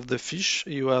back of the fish,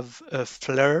 you have a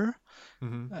flare,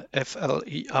 Mm-hmm.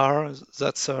 Fler.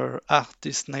 That's her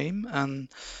artist name, and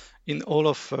in all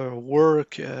of her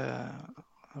work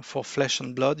for Flesh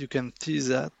and Blood, you can see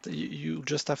that. You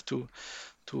just have to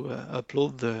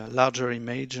upload the larger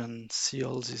image and see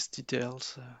all these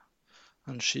details.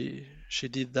 And she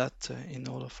did that in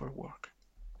all of her work.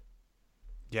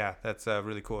 Yeah, that's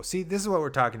really cool. See, this is what we're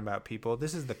talking about, people.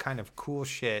 This is the kind of cool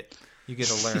shit you get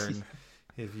to learn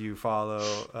if you follow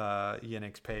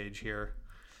Yannick's page here.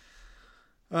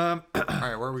 All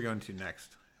right, where are we going to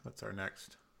next? What's our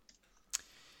next?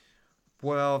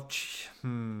 Well,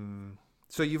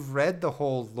 so you've read the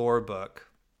whole lore book.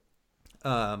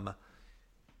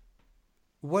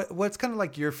 What's kind of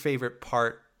like your favorite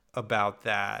part about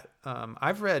that?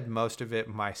 I've read most of it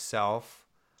myself,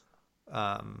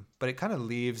 but it kind of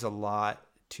leaves a lot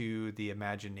to the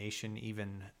imagination,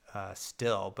 even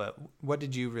still. But what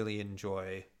did you really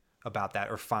enjoy about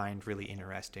that, or find really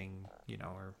interesting,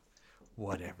 or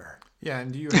whatever? Yeah,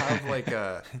 and do you have like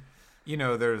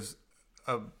there's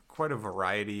quite a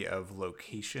variety of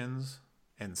locations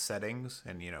and settings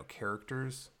and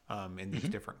characters in these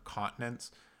different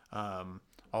continents.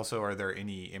 Also, are there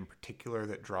any in particular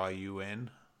that draw you in?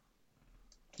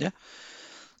 Yeah.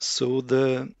 So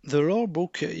the lore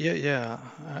book, yeah.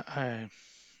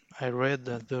 I read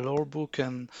the lore book,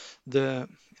 and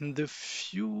in the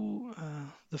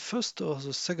first or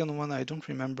the second one, I don't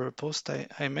remember, a post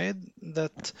I made,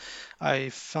 that I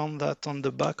found that on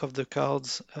the back of the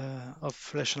cards of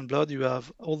Flesh and Blood, you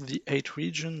have all the 8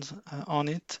 regions on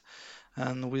it,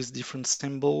 and with different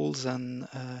symbols, and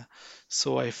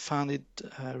so I found it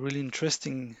really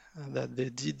interesting that they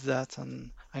did that,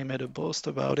 and I made a post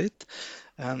about it.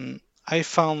 And I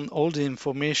found all the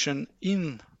information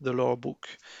in the lore book.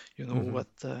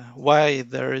 Mm-hmm. Why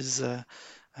there is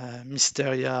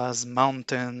Mysteria's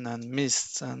mountain and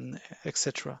mists and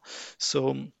etc.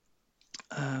 So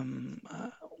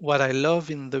what I love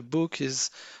in the book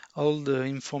is all the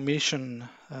information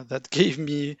that gave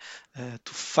me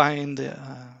to find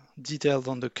details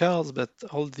on the cards, but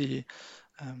all the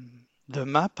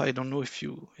map. I don't know if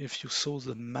you saw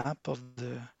the map of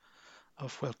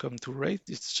Welcome to Raid.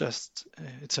 It's just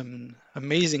it's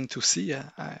amazing to see.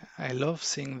 I love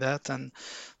seeing that, and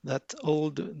that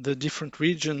all the different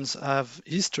regions have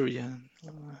history,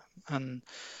 and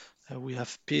we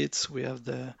have pits, we have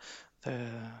the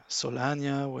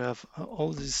Solania, we have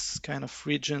all this kind of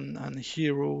region and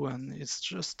hero, and it's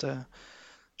just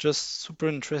super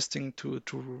interesting to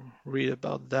read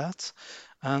about that.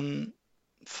 And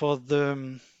for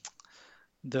the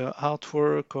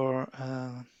artwork or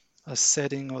a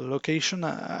setting or location,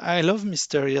 I love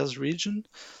Mysteria's region,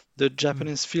 the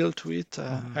Japanese feel to it.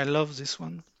 Mm-hmm. I love this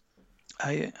one.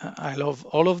 I love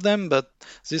all of them, but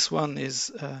this one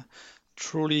is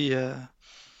truly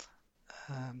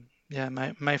yeah,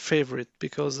 my favorite,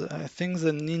 because I think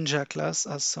the ninja class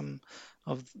has some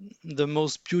of the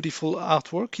most beautiful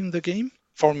artwork in the game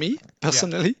for me Yeah.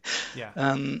 personally. Yeah.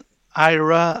 And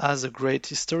Ira has a great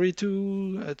history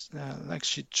too. Like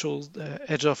she chose the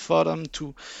Edge of Autumn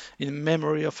to in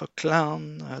memory of a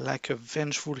clown, like a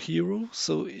vengeful hero.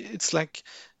 So it's like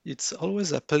it's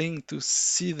always appealing to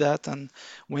see that. And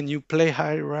when you play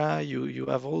Ira, you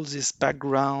have all this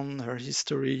background, her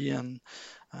history, and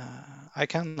I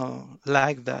kind of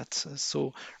like that.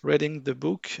 So reading the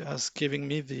book has given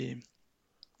me the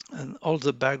and all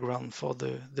the background for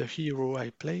the hero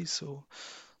I play. So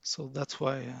that's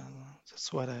why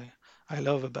that's what I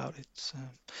love about it.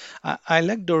 I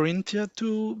like Dorinthia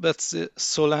too, but the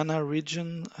Solana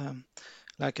region,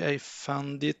 like I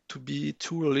found it to be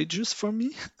too religious for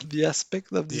me. The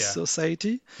aspect of this Yeah.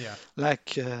 society, Yeah.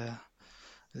 like the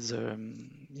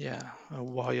yeah, a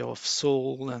warrior of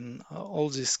soul and all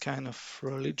this kind of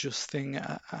religious thing.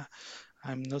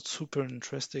 I'm not super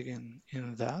interested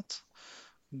in that.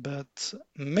 But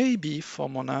maybe for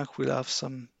Monarch we'll have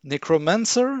some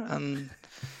necromancer, and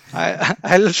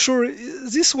I'll sure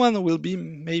this one will be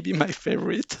maybe my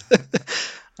favorite.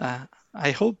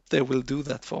 I hope they will do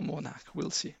that for Monarch.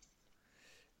 We'll see.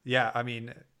 Yeah. I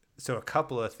mean, so a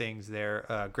couple of things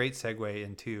there. Great segue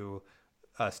into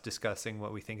us discussing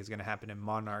what we think is going to happen in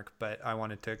Monarch, but I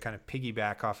wanted to kind of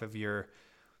piggyback off of your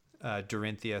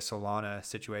Dorinthia Solana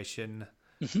situation.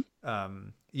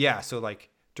 Mhm. Yeah, so like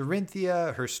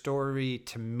Dorinthia, her story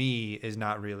to me is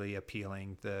not really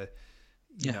appealing.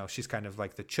 Yeah, She's kind of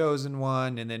like the chosen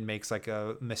one, and then makes like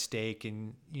a mistake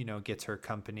and gets her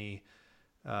company,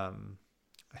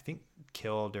 I think,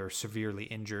 killed or severely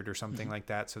injured or something mhm. like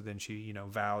that. So then she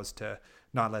vows to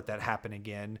not let that happen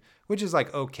again, which is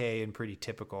like okay and pretty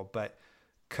typical. But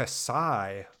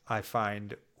Kasai I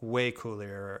find way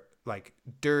cooler, like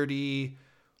dirty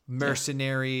Yeah,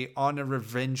 mercenary on a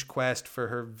revenge quest for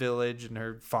her village and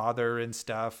her father and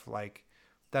stuff. Like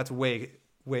that's way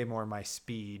more my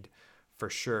speed for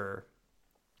sure.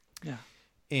 yeah.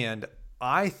 And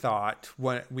I thought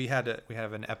when we have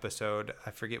an episode,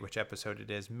 I forget which episode it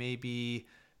is, maybe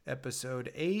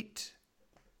episode 8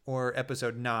 or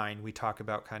episode 9, we talk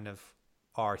about kind of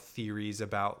our theories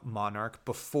about Monarch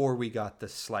before we got the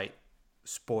slight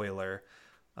spoiler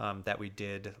that we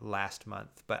did last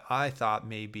month. But I thought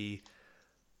maybe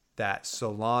that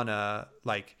Solana,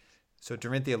 like, so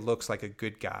Dorinthia looks like a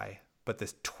good guy, but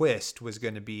this twist was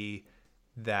going to be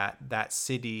that that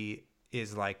city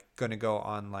is like going to go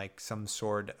on like some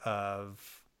sort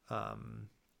of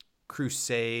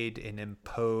crusade and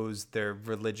impose their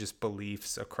religious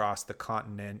beliefs across the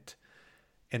continent,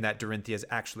 and that Dorinthia is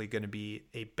actually going to be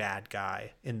a bad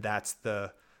guy, and that's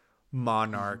the Mhm.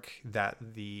 monarch that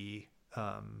the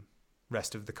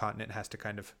rest of the continent has to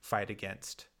kind of fight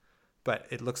against. But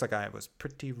it looks like I was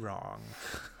pretty wrong.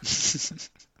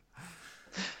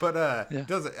 But Yeah,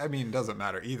 doesn't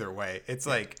matter either way. It's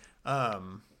Yeah. like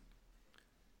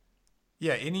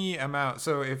yeah, any amount.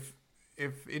 So if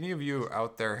any of you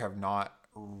out there have not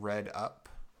read up,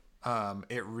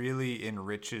 it really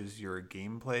enriches your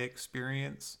gameplay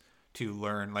experience to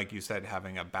learn, like you said,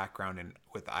 having a background in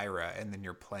with Ira, and then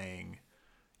you're playing,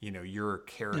 your yeah,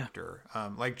 character.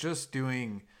 Like just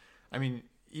doing, I mean,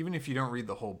 even if you don't read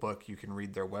the whole book, you can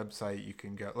read their website. You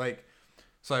can go like,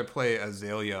 so I play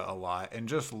Azalea a lot, and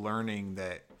just learning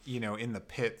that in the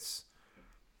pits,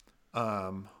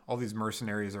 all these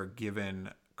mercenaries are given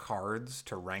cards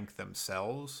to rank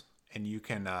themselves, and you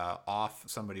can off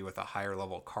somebody with a higher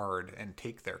level card and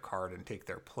take their card and take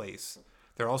their place.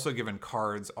 They're also given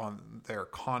cards on their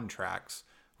contracts,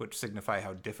 which signify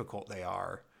how difficult they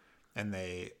are, and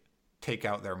they take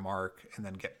out their mark and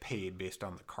then get paid based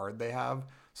on the card they have.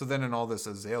 So then in all this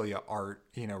Azalea art,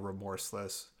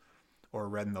 Remorseless or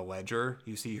Read in the Ledger,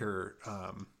 you see her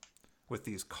with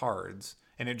these cards,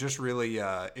 and it just really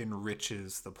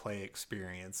enriches the play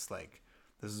experience. Like,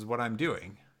 this is what I'm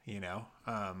doing.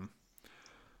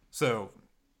 So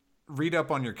read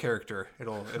up on your character.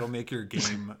 It'll make your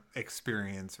game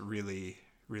experience really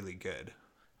really good.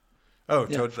 Oh, yeah,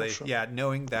 for totally. sure. Yeah,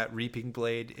 knowing that Reaping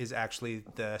Blade is actually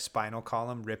the spinal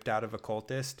column ripped out of a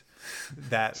cultist,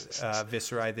 that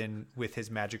Viserai then, with his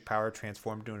magic power,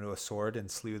 transformed into a sword and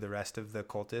slew the rest of the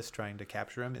cultists trying to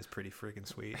capture him is pretty freaking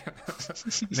sweet.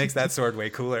 Makes that sword way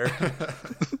cooler.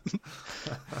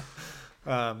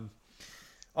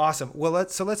 Awesome. Well,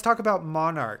 let's talk about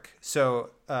Monarch.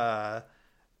 So,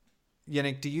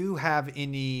 Yannick, do you have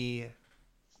any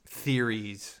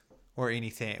theories or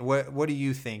anything? What do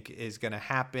you think is going to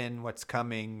happen? What's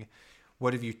coming?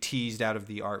 What have you teased out of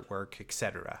the artwork,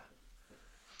 etc.?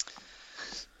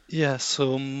 Yeah,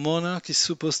 so Monarch is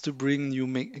supposed to bring new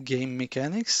game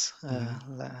mechanics Hmm.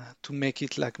 to make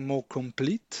it like more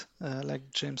complete,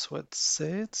 like James Watt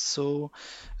said. So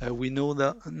we know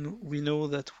that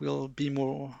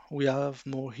we have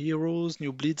more heroes,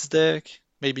 new blitz deck,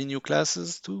 maybe new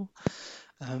classes too.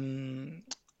 Um,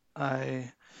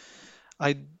 I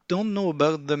I don't know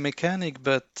about the mechanic,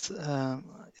 but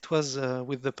it was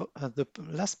with the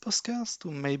last podcast,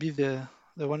 or maybe the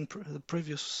one the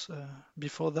previous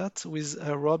before that, with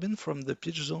Robin from the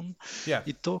Pitch Zone. Yeah.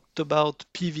 He talked about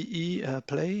PvE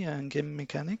play and game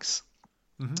mechanics,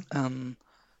 Hmm. and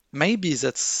maybe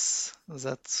that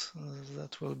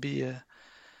will be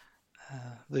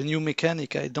the new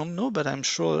mechanic. I don't know, but I'm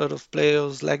sure a lot of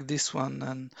players like this one,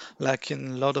 and like in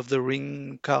a lot of the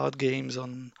ring card games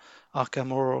on Arkham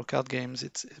Horror card games,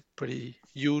 it's pretty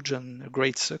huge and a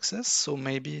great success. So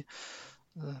maybe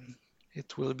um,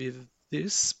 it will be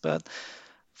this. But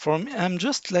for me, I'm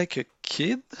just like a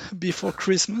kid before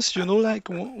Christmas, like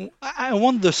I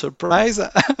want the surprise.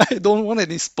 I don't want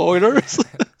any spoilers.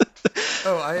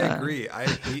 Oh, I Uh, agree. I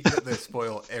hate that they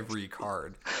spoil every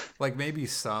card. Like maybe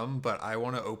some, but I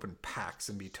want to open packs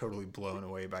and be totally blown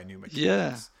away by new yeah.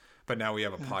 mechanics. But now we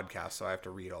have a podcast, so I have to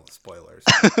read all the spoilers.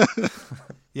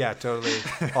 Yeah, totally.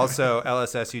 Also,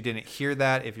 LSS, you didn't hear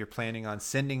that. If you're planning on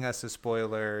sending us a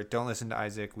spoiler, don't listen to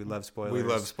Isaac. We love spoilers. We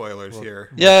love spoilers We'll, here.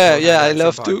 Yeah, we'll have I action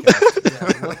love to. podcast.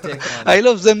 Yeah, we'll take one. I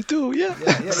love them too. Yeah.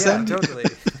 Yeah, Send me. totally.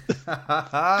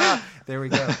 There we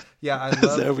go. Yeah, I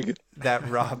There love we go. that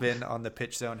Robin on the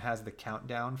pitch zone has the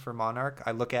countdown for Monarch.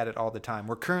 I look at it all the time.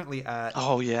 We're currently at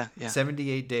Oh yeah, yeah.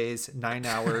 78 days, 9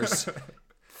 hours,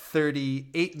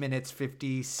 38 minutes,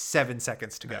 57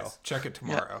 seconds to go. Nice. Check it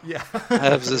tomorrow. Yeah. I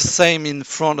have the same in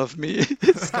front of me.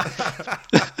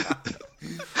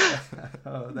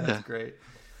 Oh, that's Yeah. great.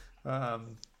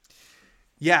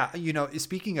 Yeah,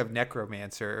 speaking of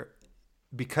Necromancer,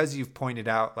 because you've pointed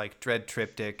out like Dread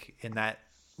Triptych and that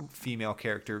female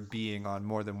character being on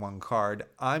more than one card,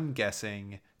 I'm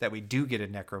guessing that we do get a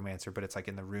Necromancer, but it's like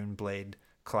in the Rune Blade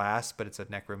class, but it's a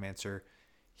Necromancer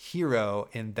hero,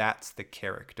 and that's the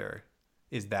character.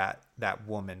 Is that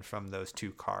woman from those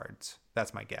two cards?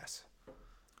 That's my guess.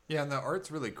 Yeah, and the art's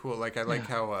really cool. Like I like Yeah.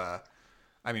 how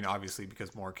I mean obviously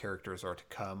because more characters are to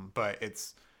come, but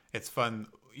it's fun,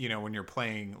 when you're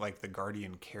playing like the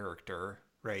Guardian character,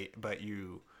 right? But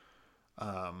you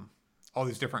all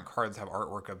these different cards have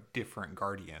artwork of different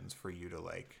Guardians for you to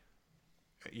like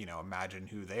imagine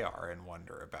who they are and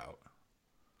wonder about.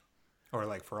 Or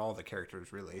like for all the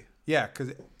characters really. Yeah,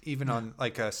 because even on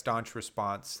like a staunch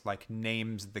response, like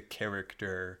names the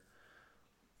character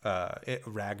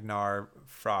Ragnar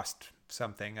Frost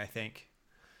something, I think,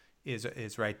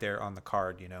 is right there on the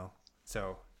card.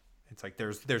 So it's like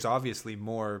there's obviously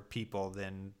more people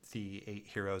than the 8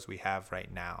 heroes we have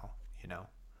right now.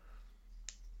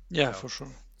 Yeah, So for sure.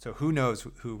 so who knows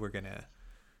who we're gonna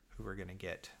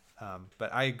get.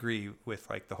 But I agree with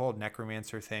like the whole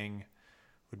Necromancer thing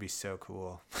would be so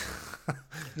cool.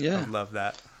 Yeah. I'd love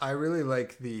that. I really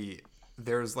like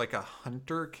there's like a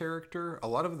hunter character. A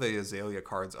lot of the Azalea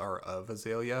cards are of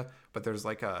Azalea, but there's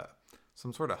like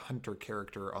some sort of hunter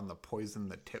character on the Poison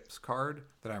the Tips card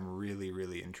that I'm really,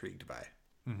 really intrigued by.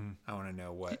 Mm-hmm. I want to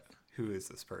know who is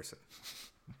this person.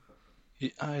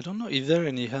 I don't know. Is there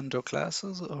any hunter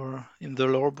classes or in the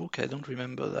lore book? I don't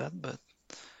remember that, but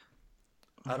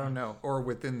I don't know, or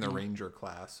within the no. Ranger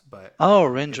class, but Oh,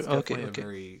 Ranger. it's Okay, definitely a okay.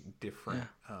 very different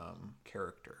Yeah,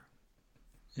 character.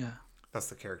 yeah, That's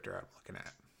the character I'm looking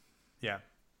at. Yeah.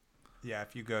 Yeah,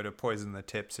 if you go to Poison the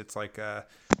Tips, it's like a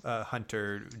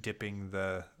hunter dipping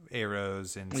the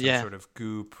arrows in some yeah, sort of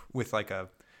goop with like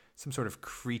some sort of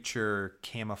creature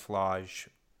camouflage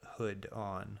hood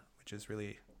on, which is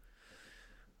really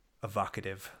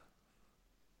evocative.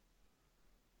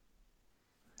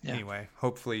 yeah. Anyway,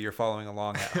 hopefully you're following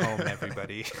along at home,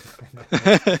 everybody,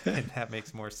 and that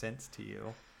makes more sense to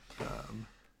you.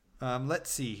 Let's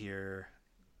see here.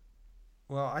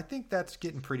 Well, I think that's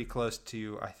getting pretty close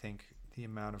to, I think, the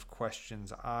amount of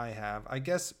questions I have. I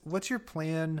guess, what's your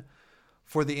plan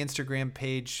for the Instagram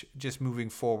page just moving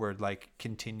forward? Like,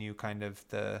 continue kind of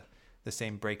the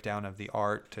same breakdown of the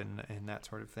art and that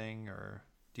sort of thing? Or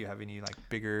do you have any, like,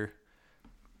 bigger,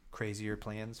 crazier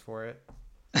plans for it?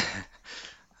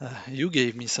 You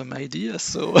gave me some ideas,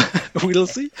 so we'll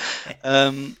see.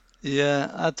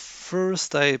 Yeah, at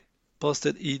first I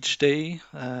posted each day,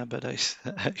 but I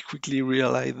quickly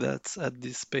realized that at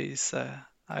this pace,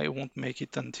 I won't make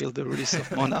it until the release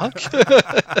of Monarch.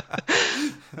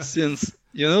 Since,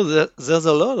 there's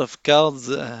a lot of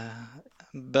cards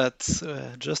but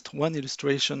just one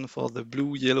illustration for the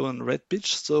blue, yellow, and red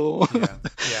pitch. So Yeah.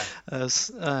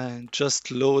 Yeah. just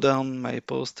slow down my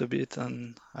post a bit,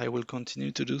 and I will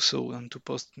continue to do so and to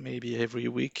post maybe every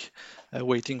week,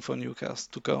 waiting for new cars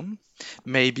to come,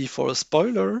 maybe for a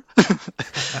spoiler.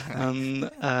 And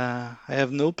I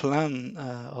have no plan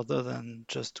other than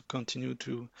just to continue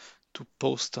to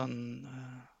post on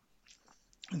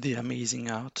the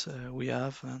amazing art we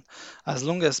have. And as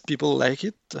long as people like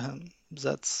it,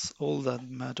 that's all that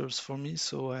matters for me.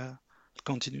 So I'll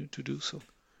continue to do so.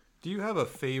 Do you have a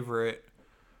favorite,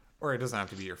 or it doesn't have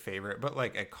to be your favorite, but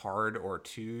like a card or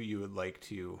two you would like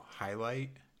to highlight?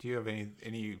 Do you have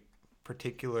any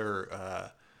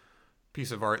particular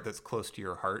piece of art that's close to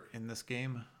your heart in this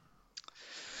game?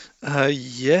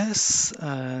 Yes,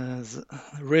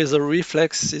 Razor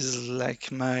Reflex is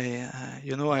like my, I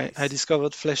Nice.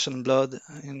 discovered Flesh and Blood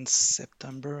in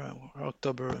September or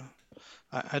October.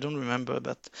 I don't remember,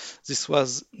 but this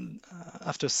was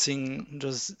after seeing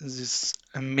just this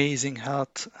amazing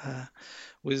art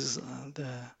with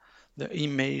the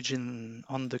image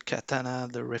on the katana,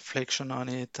 the reflection on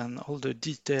it, and all the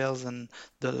details and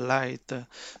the light.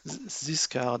 This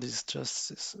card is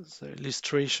just the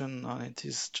illustration on it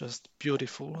is just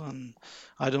beautiful, and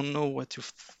I don't know what you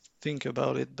think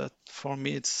about it, but for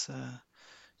me, it's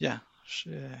yeah,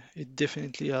 it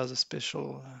definitely has a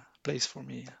special place for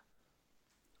me.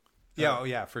 Yeah, oh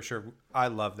yeah, for sure. I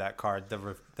love that card.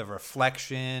 The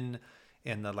reflection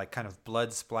and the like kind of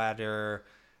blood splatter,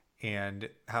 and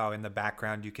how in the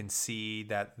background you can see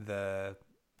that the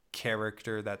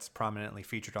character that's prominently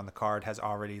featured on the card has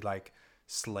already like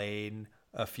slain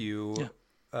a few Yeah.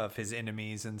 of his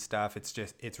enemies and stuff.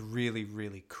 It's really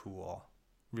really cool.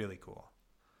 Really cool.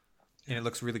 And it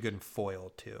looks really good in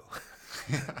foil too.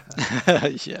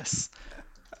 Yes.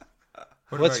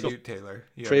 What What's about your you, Taylor?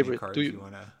 You have any favorite? cards Do you you?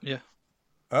 want to Yeah.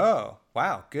 Oh,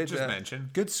 wow. Good just mention?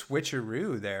 good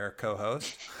switcheroo there,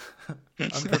 co-host.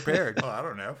 Unprepared. Well, I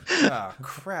don't know. Oh,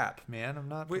 crap, man. I'm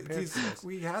not prepared for this.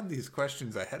 We had these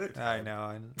questions ahead of I time.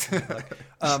 know.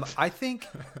 I think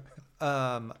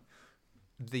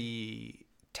the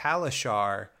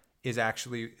Talishar is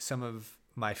actually some of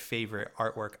my favorite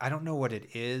artwork. I don't know what it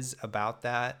is about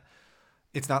that.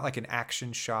 It's not like an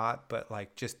action shot, but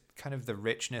like just kind of the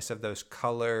richness of those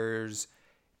colors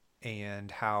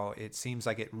and how it seems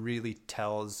like it really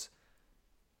tells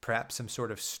perhaps some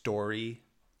sort of story.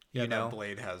 Yeah, You know? that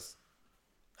blade has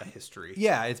a history.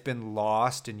 Yeah, it's been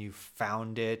lost and you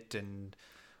found it, and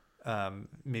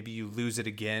maybe you lose it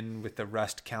again with the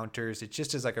rust counters. It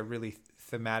just is like a really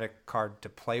thematic card to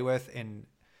play with, and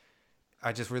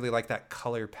I just really like that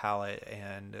color palette,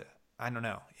 and I don't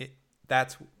know,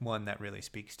 that's one that really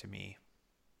speaks to me.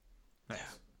 Nice.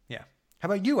 Yeah. How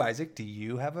about you, Isaac? Do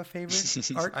you have a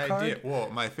favorite art I card? did. Well,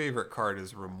 my favorite card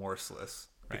is Remorseless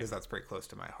because that's pretty close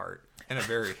to my heart and a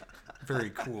very, very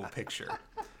cool picture.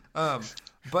 What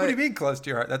But do you mean close to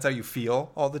your heart? That's how you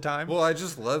feel all the time? well, I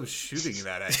just love shooting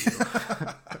that at you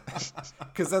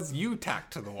because that's you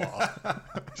tacked to the wall.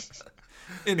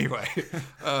 Anyway,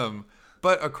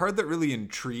 but a card that really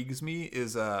intrigues me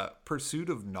is Pursuit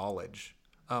of Knowledge.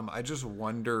 I just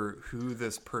wonder who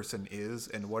this person is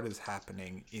and what is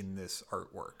happening in this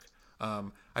artwork.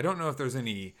 I don't know if there's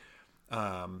any,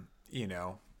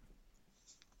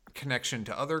 connection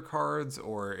to other cards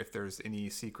or if there's any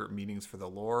secret meanings for the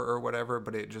lore or whatever,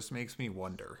 but it just makes me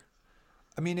wonder.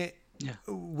 I mean, Yeah.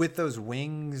 with those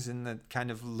wings and the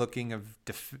kind of looking of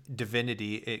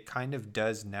divinity, it kind of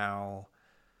does now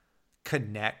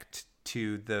connect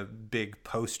to the big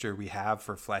poster we have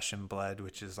for Flesh and Blood,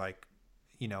 which is like,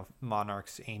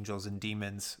 monarchs, angels, and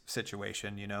demons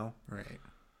situation, Right.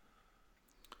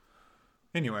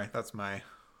 Anyway, that's my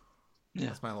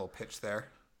Yeah. little pitch there.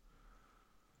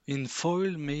 In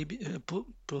foil, maybe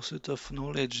Pursuit of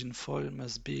Knowledge in foil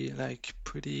must be like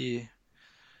pretty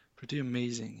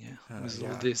amazing, yeah, with all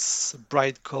yeah. these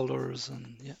bright colors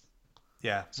and yeah.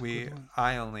 Yeah, a good one.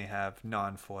 I only have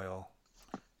non-foil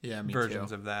Yeah, me versions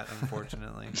too. of that,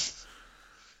 unfortunately.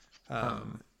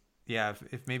 Yeah,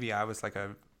 if maybe I was like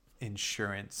a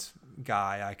insurance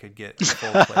guy, I could get a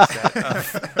full play set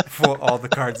of all the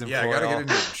cards in Yeah, I foil. gotta get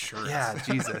into insurance. Yeah,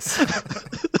 Jesus.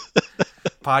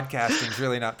 Podcasting's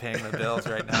really not paying the bills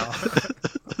right now.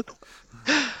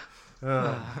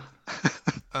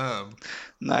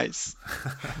 Nice.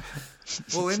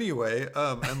 Well, anyway,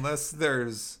 unless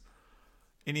there's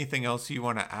anything else you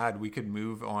want to add, we could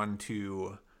move on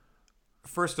to.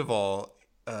 First of all,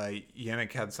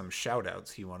 Yannick had some shout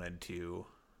outs he wanted to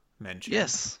mention.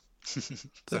 Yes. So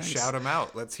Thanks. shout them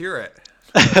out. Let's hear it.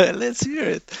 Let's hear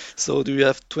it. So do you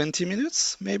have 20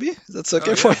 minutes maybe? That's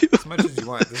okay Oh, for yeah. you? As much as you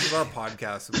want. This is our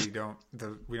podcast. We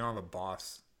don't have a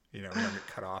boss. You know, we don't get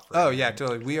cut off. Or Oh yeah, anything.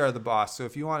 totally. We are the boss. So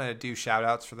if you want to do shout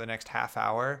outs for the next half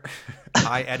hour,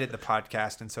 I edit the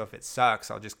podcast, and so if it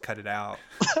sucks, I'll just cut it out.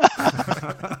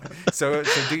 So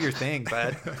do your thing,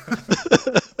 bud.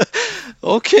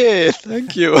 Okay,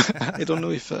 thank you. I don't know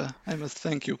if I must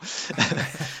thank you.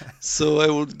 So I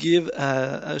would give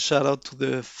a shout out to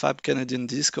the Fab Canadian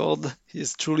Discord.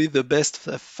 It's truly the best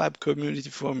Fab community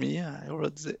for me. I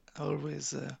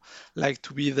always like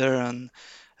to be there, and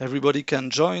everybody can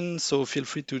join. So feel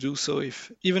free to do so.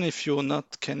 Even if you're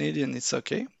not Canadian, it's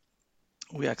okay.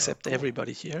 We accept cool.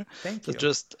 everybody here. Thank So you.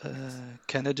 just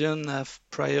Canadian have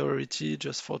priority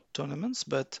just for tournaments,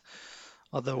 but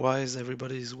otherwise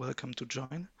everybody is welcome to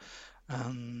join.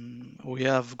 We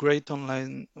have great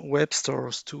online web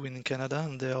stores too in Canada,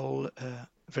 and they're all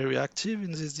very active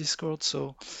in this Discord.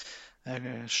 So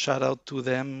shout out to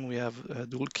them. We have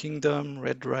Dual Kingdom,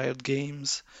 Red Riot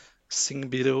Games,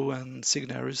 Singbido, and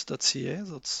Signarus.ca.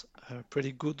 That's a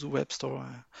pretty good web store.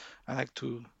 I like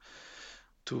to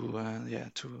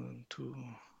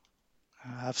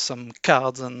have some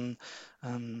cards and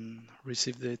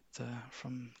received it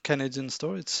from Canadian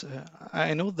store.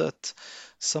 I know that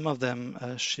some of them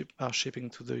are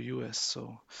shipping to the US,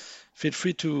 so feel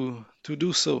free to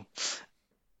do so.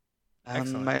 And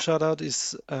Excellent. my shout out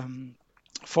is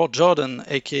for Jordan,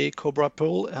 aka Cobra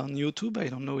Pearl, on YouTube. I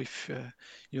don't know if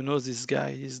you know this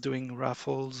guy. He's doing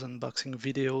raffles, unboxing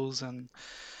videos, and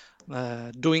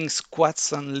doing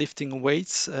squats and lifting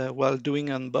weights while doing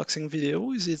unboxing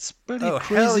videos. It's pretty Oh,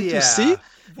 hell crazy yeah. to see.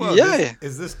 Whoa, Yeah.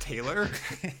 is this Taylor?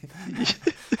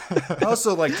 I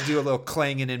also like to do a little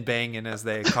clanging and banging, as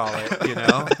they call it, you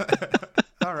know?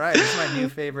 All right. This is my new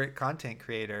favorite content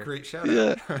creator. Great shout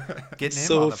Yeah. out. Getting him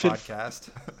So on the feel- podcast.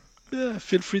 Yeah,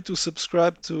 feel free to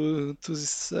subscribe to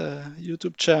this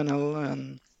YouTube channel,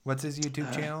 and What's his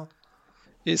YouTube channel?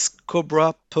 it's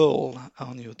Cobra Pearl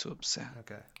on YouTube.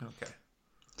 Okay. Okay.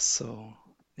 So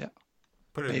yeah,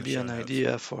 Put it in the maybe show an notes.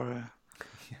 idea for a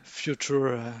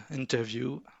future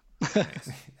interview.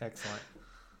 Excellent.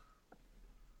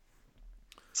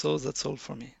 So that's all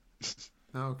for me.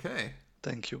 Okay.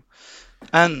 Thank you.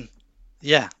 And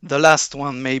yeah, the last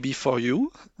one maybe for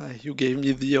you. You gave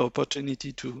me the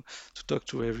opportunity to talk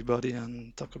to everybody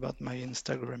and talk about my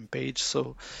Instagram page.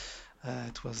 So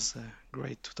it was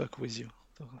great to talk with you.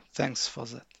 So thanks for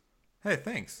that. Hey,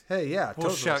 thanks. Hey, yeah. We'll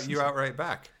totally. shout you out right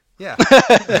back. Yeah.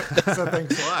 So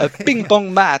thanks a A lot. ping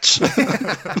pong match.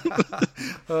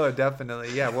 Oh,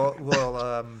 definitely. Yeah,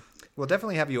 we'll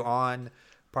definitely have you on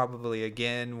probably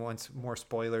again once more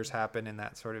spoilers happen and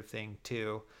that sort of thing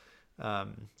too.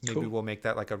 Maybe Cool. we'll make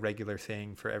that like a regular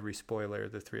thing for every spoiler.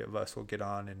 The three of us will get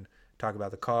on and talk about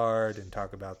the card and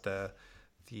talk about the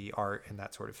art and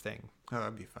that sort of thing. Oh,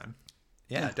 that'd be fun.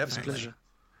 Yeah, It's a definitely. pleasure.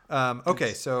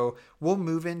 Okay, so we'll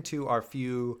move into our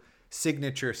few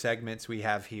signature segments we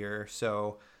have here.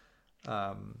 So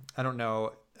I don't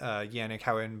know, Yannick,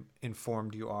 how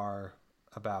informed you are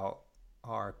about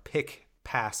our pick,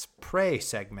 pass, pray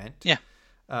segment. Yeah.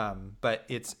 But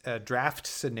it's a draft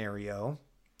scenario,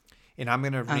 and I'm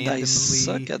going to And randomly. I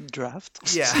suck at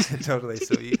draft. Yeah, totally.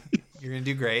 So you're going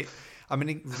to do great. I'm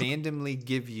going to randomly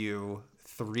give you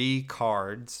 3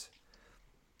 cards,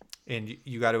 and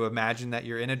you got to imagine that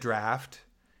you're in a draft.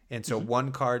 And so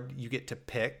one card you get to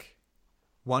pick,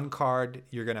 one card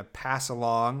you're going to pass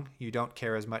along, you don't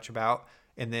care as much about,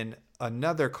 and then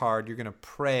another card you're going to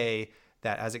pray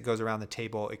that as it goes around the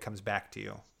table, it comes back to you.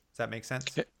 Does that make sense?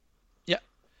 Okay. Yeah.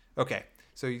 Okay.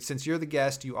 So since you're the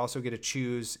guest, you also get to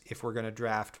choose if we're going to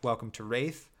draft Welcome to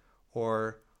Wraith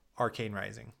or Arcane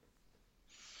Rising.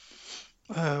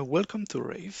 Welcome to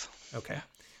Rave. Okay.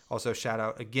 Also, shout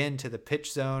out again to the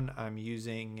Pitch Zone. I'm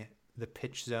using the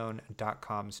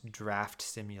pitchzone.com's draft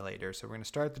simulator. So we're going to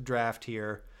start the draft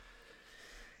here.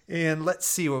 And let's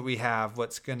see what we have.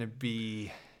 What's going to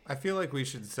be. I feel like we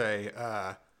should say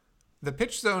the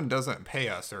Pitch Zone doesn't pay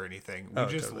us or anything. We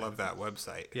just totally. love that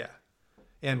website. Yeah.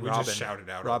 And We Robin. just shout it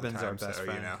out all the Robin's time, our best so,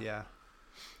 you friend. know. Yeah.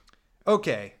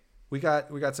 Okay. We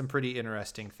got some pretty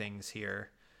interesting things here.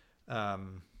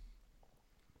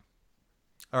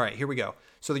 All right, here we go.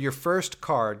 So your first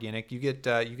card, Yannick, you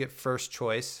get first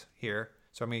choice here.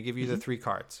 So I'm going to give you the 3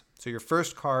 cards. So your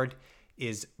first card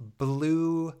is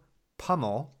Blue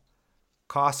Pummel,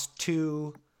 costs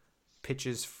 2,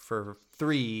 pitches for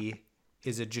 3,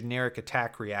 is a generic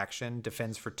attack reaction,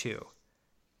 defends for 2.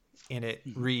 And it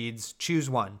reads, choose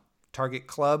 1. Target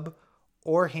club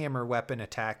or hammer weapon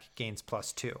attack gains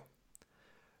 +2.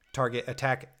 Target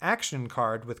attack action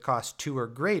card with cost 2 or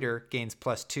greater gains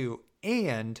 +2,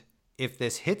 and if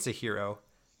this hits a hero,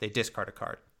 they discard a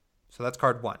card. So that's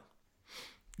card 1.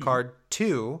 Card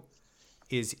 2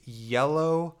 is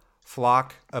Yellow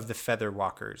Flock of the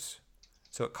Featherwalkers.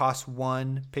 So it costs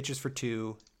 1, pitches for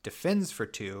 2, defends for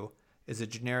 2, is a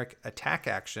generic attack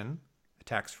action,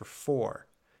 attacks for 4,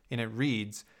 and it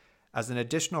reads, as an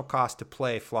additional cost to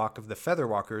play Flock of the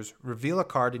Featherwalkers, reveal a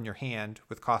card in your hand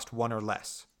with cost 1 or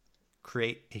less.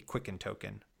 Create a Quicken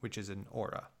token, which is an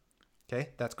aura. Okay,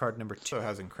 that's card number 2. So it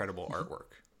has incredible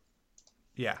artwork.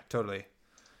 Yeah, totally.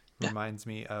 Reminds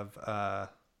me of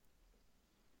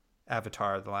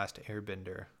Avatar, The Last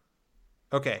Airbender.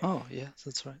 Okay. Oh, yeah,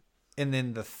 that's right. And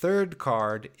then the third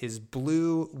card is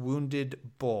Blue Wounded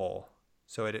Bull.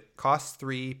 So it costs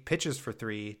 3, pitches for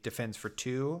 3, defends for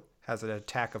 2, has an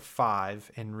attack of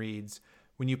 5, and reads,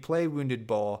 when you play Wounded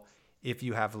Bull, if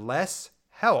you have less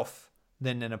health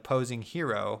than an opposing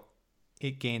hero,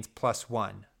 it gains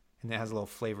 +1. And it has a little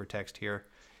flavor text here.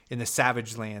 In the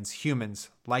Savage Lands, humans,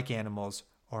 like animals,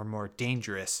 are more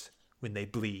dangerous when they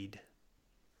bleed.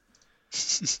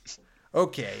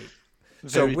 Okay.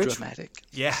 Very dramatic.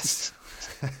 Yes.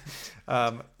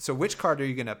 So which card are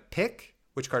you going to pick?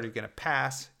 Which card are you going to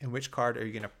pass? And which card are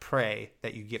you going to pray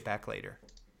that you get back later?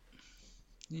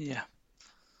 Yeah.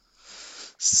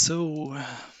 So,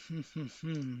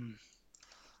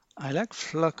 I like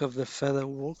Flock of the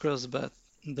Featherwalkers, but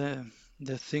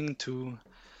the thing to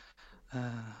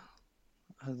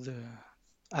the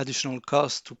additional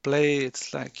cost to play,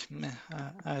 it's like, meh,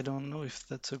 I don't know if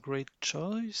that's a great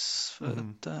choice,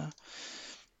 but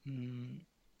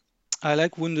I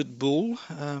like Wounded Bull.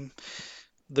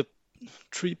 The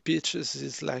 3 pitches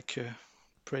is like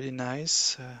pretty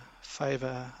nice. 5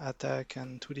 attack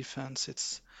and 2 defense.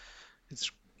 It's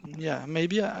yeah.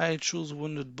 Maybe I choose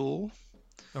Wounded Bull.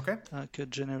 Okay. Like a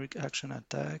generic action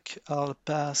attack. I'll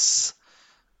pass.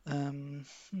 I'll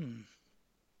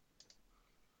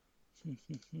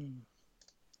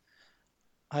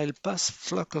pass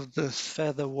Flock of the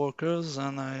Featherwalkers,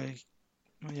 and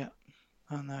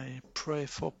I pray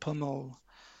for Pummel.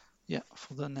 Yeah,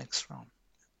 for the next round.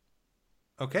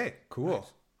 Okay, cool.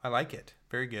 Nice. I like it.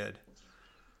 Very good.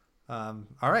 All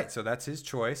right, so that's his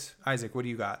choice. Isaac, what do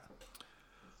you got?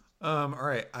 All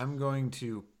right, I'm going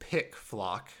to pick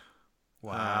Flock.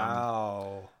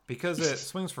 Wow. Because it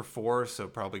swings for 4, so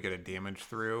probably get a damage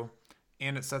through.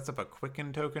 And it sets up a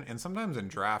Quicken token. And sometimes in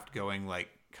draft, going like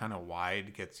kind of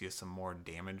wide gets you some more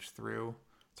damage through.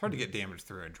 It's hard to get damage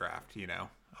through in draft, you know.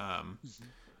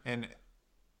 And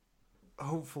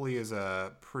hopefully is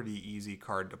a pretty easy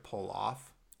card to pull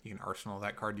off. You can arsenal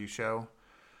that card you show.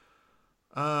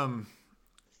 And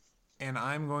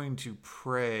I'm going to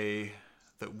pray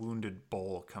that Wounded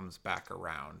Bull comes back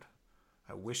around.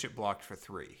 I wish it blocked for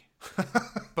 3.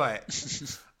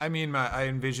 But I mean, I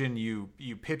envision you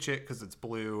pitch it because it's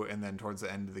blue, and then towards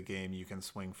the end of the game you can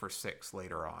swing for 6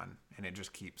 later on, and it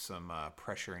just keeps some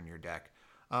pressure in your deck.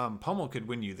 Pummel could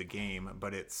win you the game,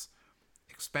 but it's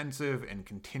expensive and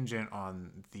contingent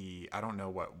on I don't know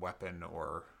what weapon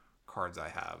or cards I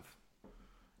have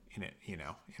in it, you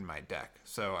know, in my deck.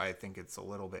 So I think it's a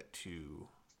little bit too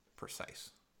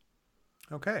precise.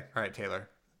 Okay. All right, Taylor,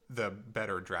 the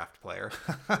better draft player.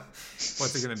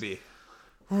 What's it going to be?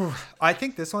 I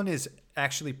think this one is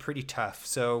actually pretty tough.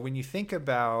 So when you think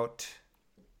about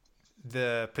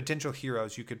the potential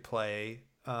heroes you could play,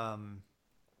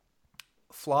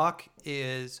 Flock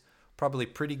is probably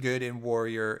pretty good in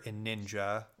Warrior and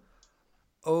Ninja.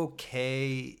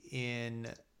 Okay in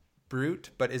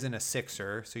Brute, but isn't a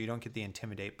 6er, so you don't get the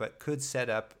Intimidate, but could set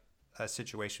up a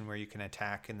situation where you can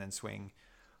attack and then swing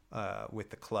with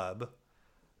the club.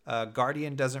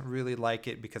 Guardian doesn't really like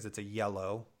it because it's a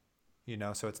yellow, you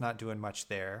know, so it's not doing much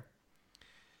there.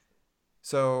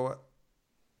 So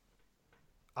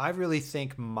I really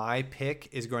think my pick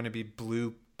is going to be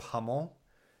Blue Pummel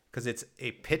because it's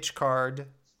a pitch card.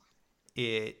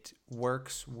 It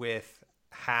works with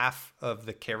half of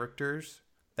the characters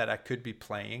that I could be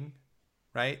playing,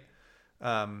 right?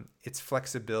 It's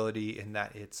flexibility in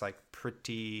that it's like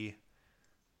pretty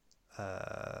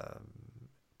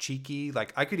cheeky.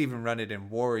 Like I could even run it in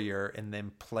Warrior and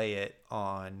then play it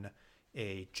on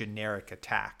a generic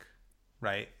attack,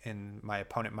 right? And my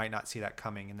opponent might not see that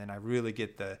coming, and then I really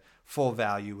get the full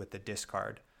value with the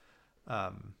discard.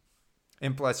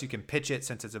 And plus you can pitch it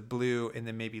since it's a blue, and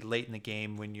then maybe late in the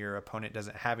game when your opponent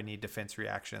doesn't have any defense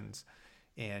reactions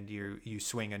and you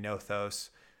swing a Nothos,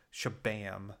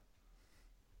 shabam,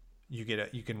 you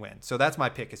can win. So that's my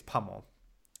pick is Pummel.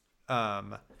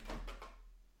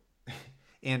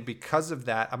 And because of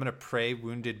that, I'm going to pray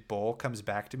Wounded Bull comes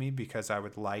back to me, because I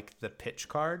would like the pitch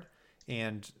card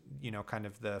and, kind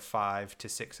of the 5 to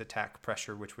 6 attack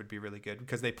pressure, which would be really good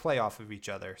because they play off of each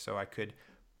other. So I could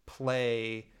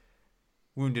play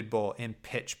Wounded Bull and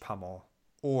pitch Pummel,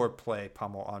 or play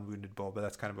Pummel on Wounded Bull, but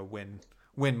that's kind of a win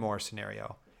more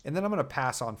scenario. And then I'm going to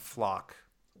pass on Flock,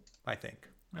 I think.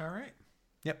 All right.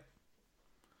 Yep.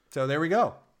 So there we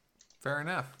go. Fair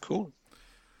enough. Cool.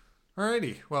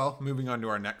 Alrighty. Well, moving on to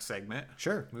our next segment.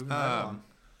 Sure. Moving right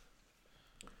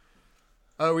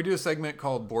on. We do a segment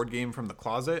called Board Game from the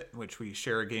Closet, which we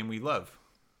share a game we love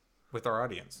with our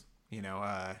audience.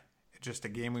 Just a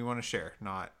game we want to share.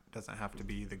 Doesn't have to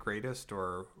be the greatest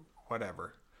or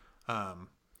whatever.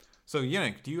 So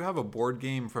Yannick, do you have a board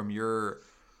game from your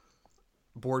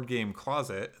board game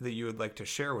closet that you would like to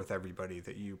share with everybody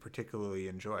that you particularly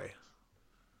enjoy?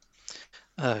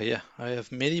 Yeah, I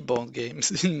have many board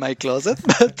games in my closet,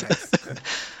 but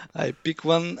I pick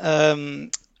one.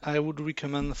 I would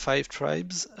recommend Five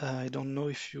Tribes. I don't know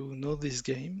if you know this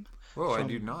game. Oh, I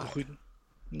do not.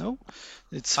 No,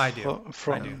 it's I do.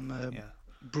 from Yeah.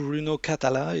 Bruno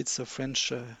Catala. It's a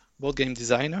French board game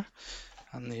designer,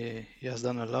 and he has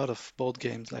done a lot of board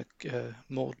games, like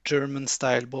more German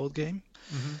style board game.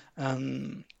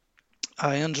 And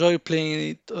I enjoy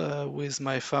playing it with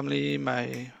my family,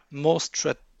 my most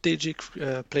strategic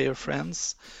player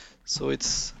friends. So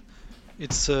it's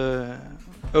a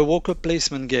worker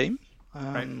placement game,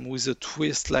 with a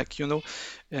twist, like, in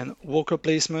worker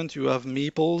placement you have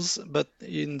meeples, but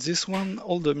in this one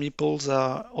all the meeples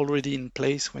are already in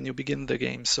place when you begin the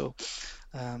game. So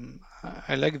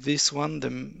I like this one.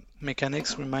 The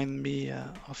mechanics remind me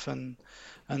of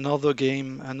another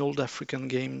game, an old African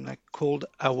game like called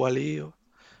Awali.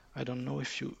 I don't know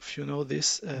if you know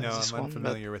this. No, This I'm one,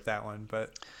 unfamiliar with that one,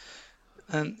 but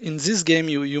and in this game,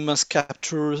 you must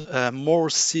capture more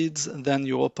seeds than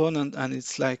your opponent, and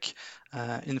it's like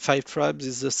in Five Tribes,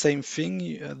 it's the same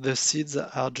thing. The seeds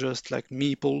are just like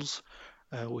meeples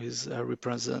with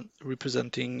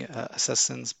representing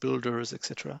assassins, builders,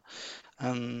 etc.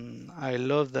 And I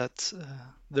love that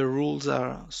the rules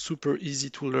are super easy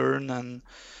to learn, and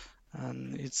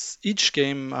it's each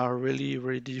game are really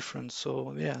really different.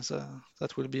 So yeah,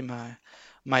 that will be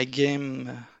my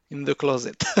game in the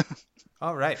closet.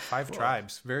 all right, Five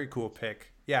Tribes, very cool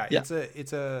pick. Yeah, Yeah.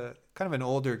 it's a kind of an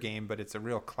older game, but it's a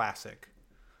real classic.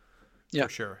 Yeah, For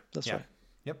sure. that's Yeah. right.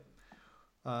 Yep.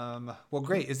 Well,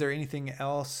 great. Is there anything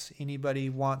else anybody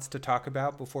wants to talk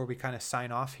about before we kind of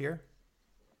sign off here?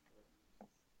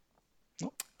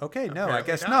 Nope. Okay, no, I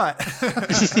Apparently guess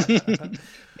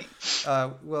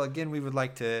not. Well, again, we would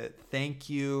like to thank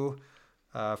you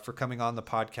for coming on the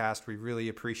podcast. We really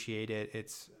appreciate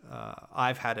it.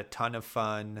 I've had a ton of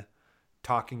fun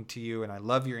talking to you, and I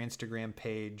love your Instagram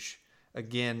page.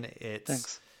 Again, it's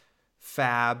Thanks.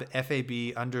 fab.tcg.art,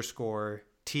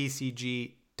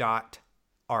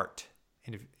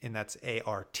 and that's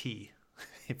ART,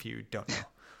 if you don't know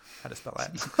how to spell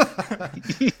that.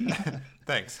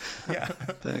 Thanks. Yeah.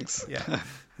 Thanks.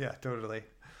 Yeah, totally.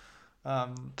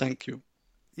 Thank you.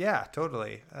 Yeah,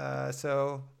 totally.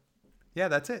 So yeah,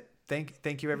 that's it.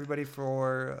 Thank you everybody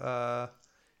for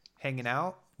hanging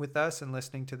out with us and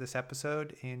listening to this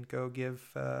episode, and go give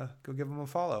them a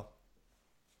follow.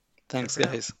 Thanks, for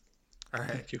now. guys. All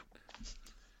right. Thank you.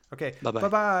 Okay. Bye-bye.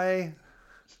 Bye-bye.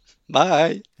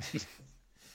 Bye.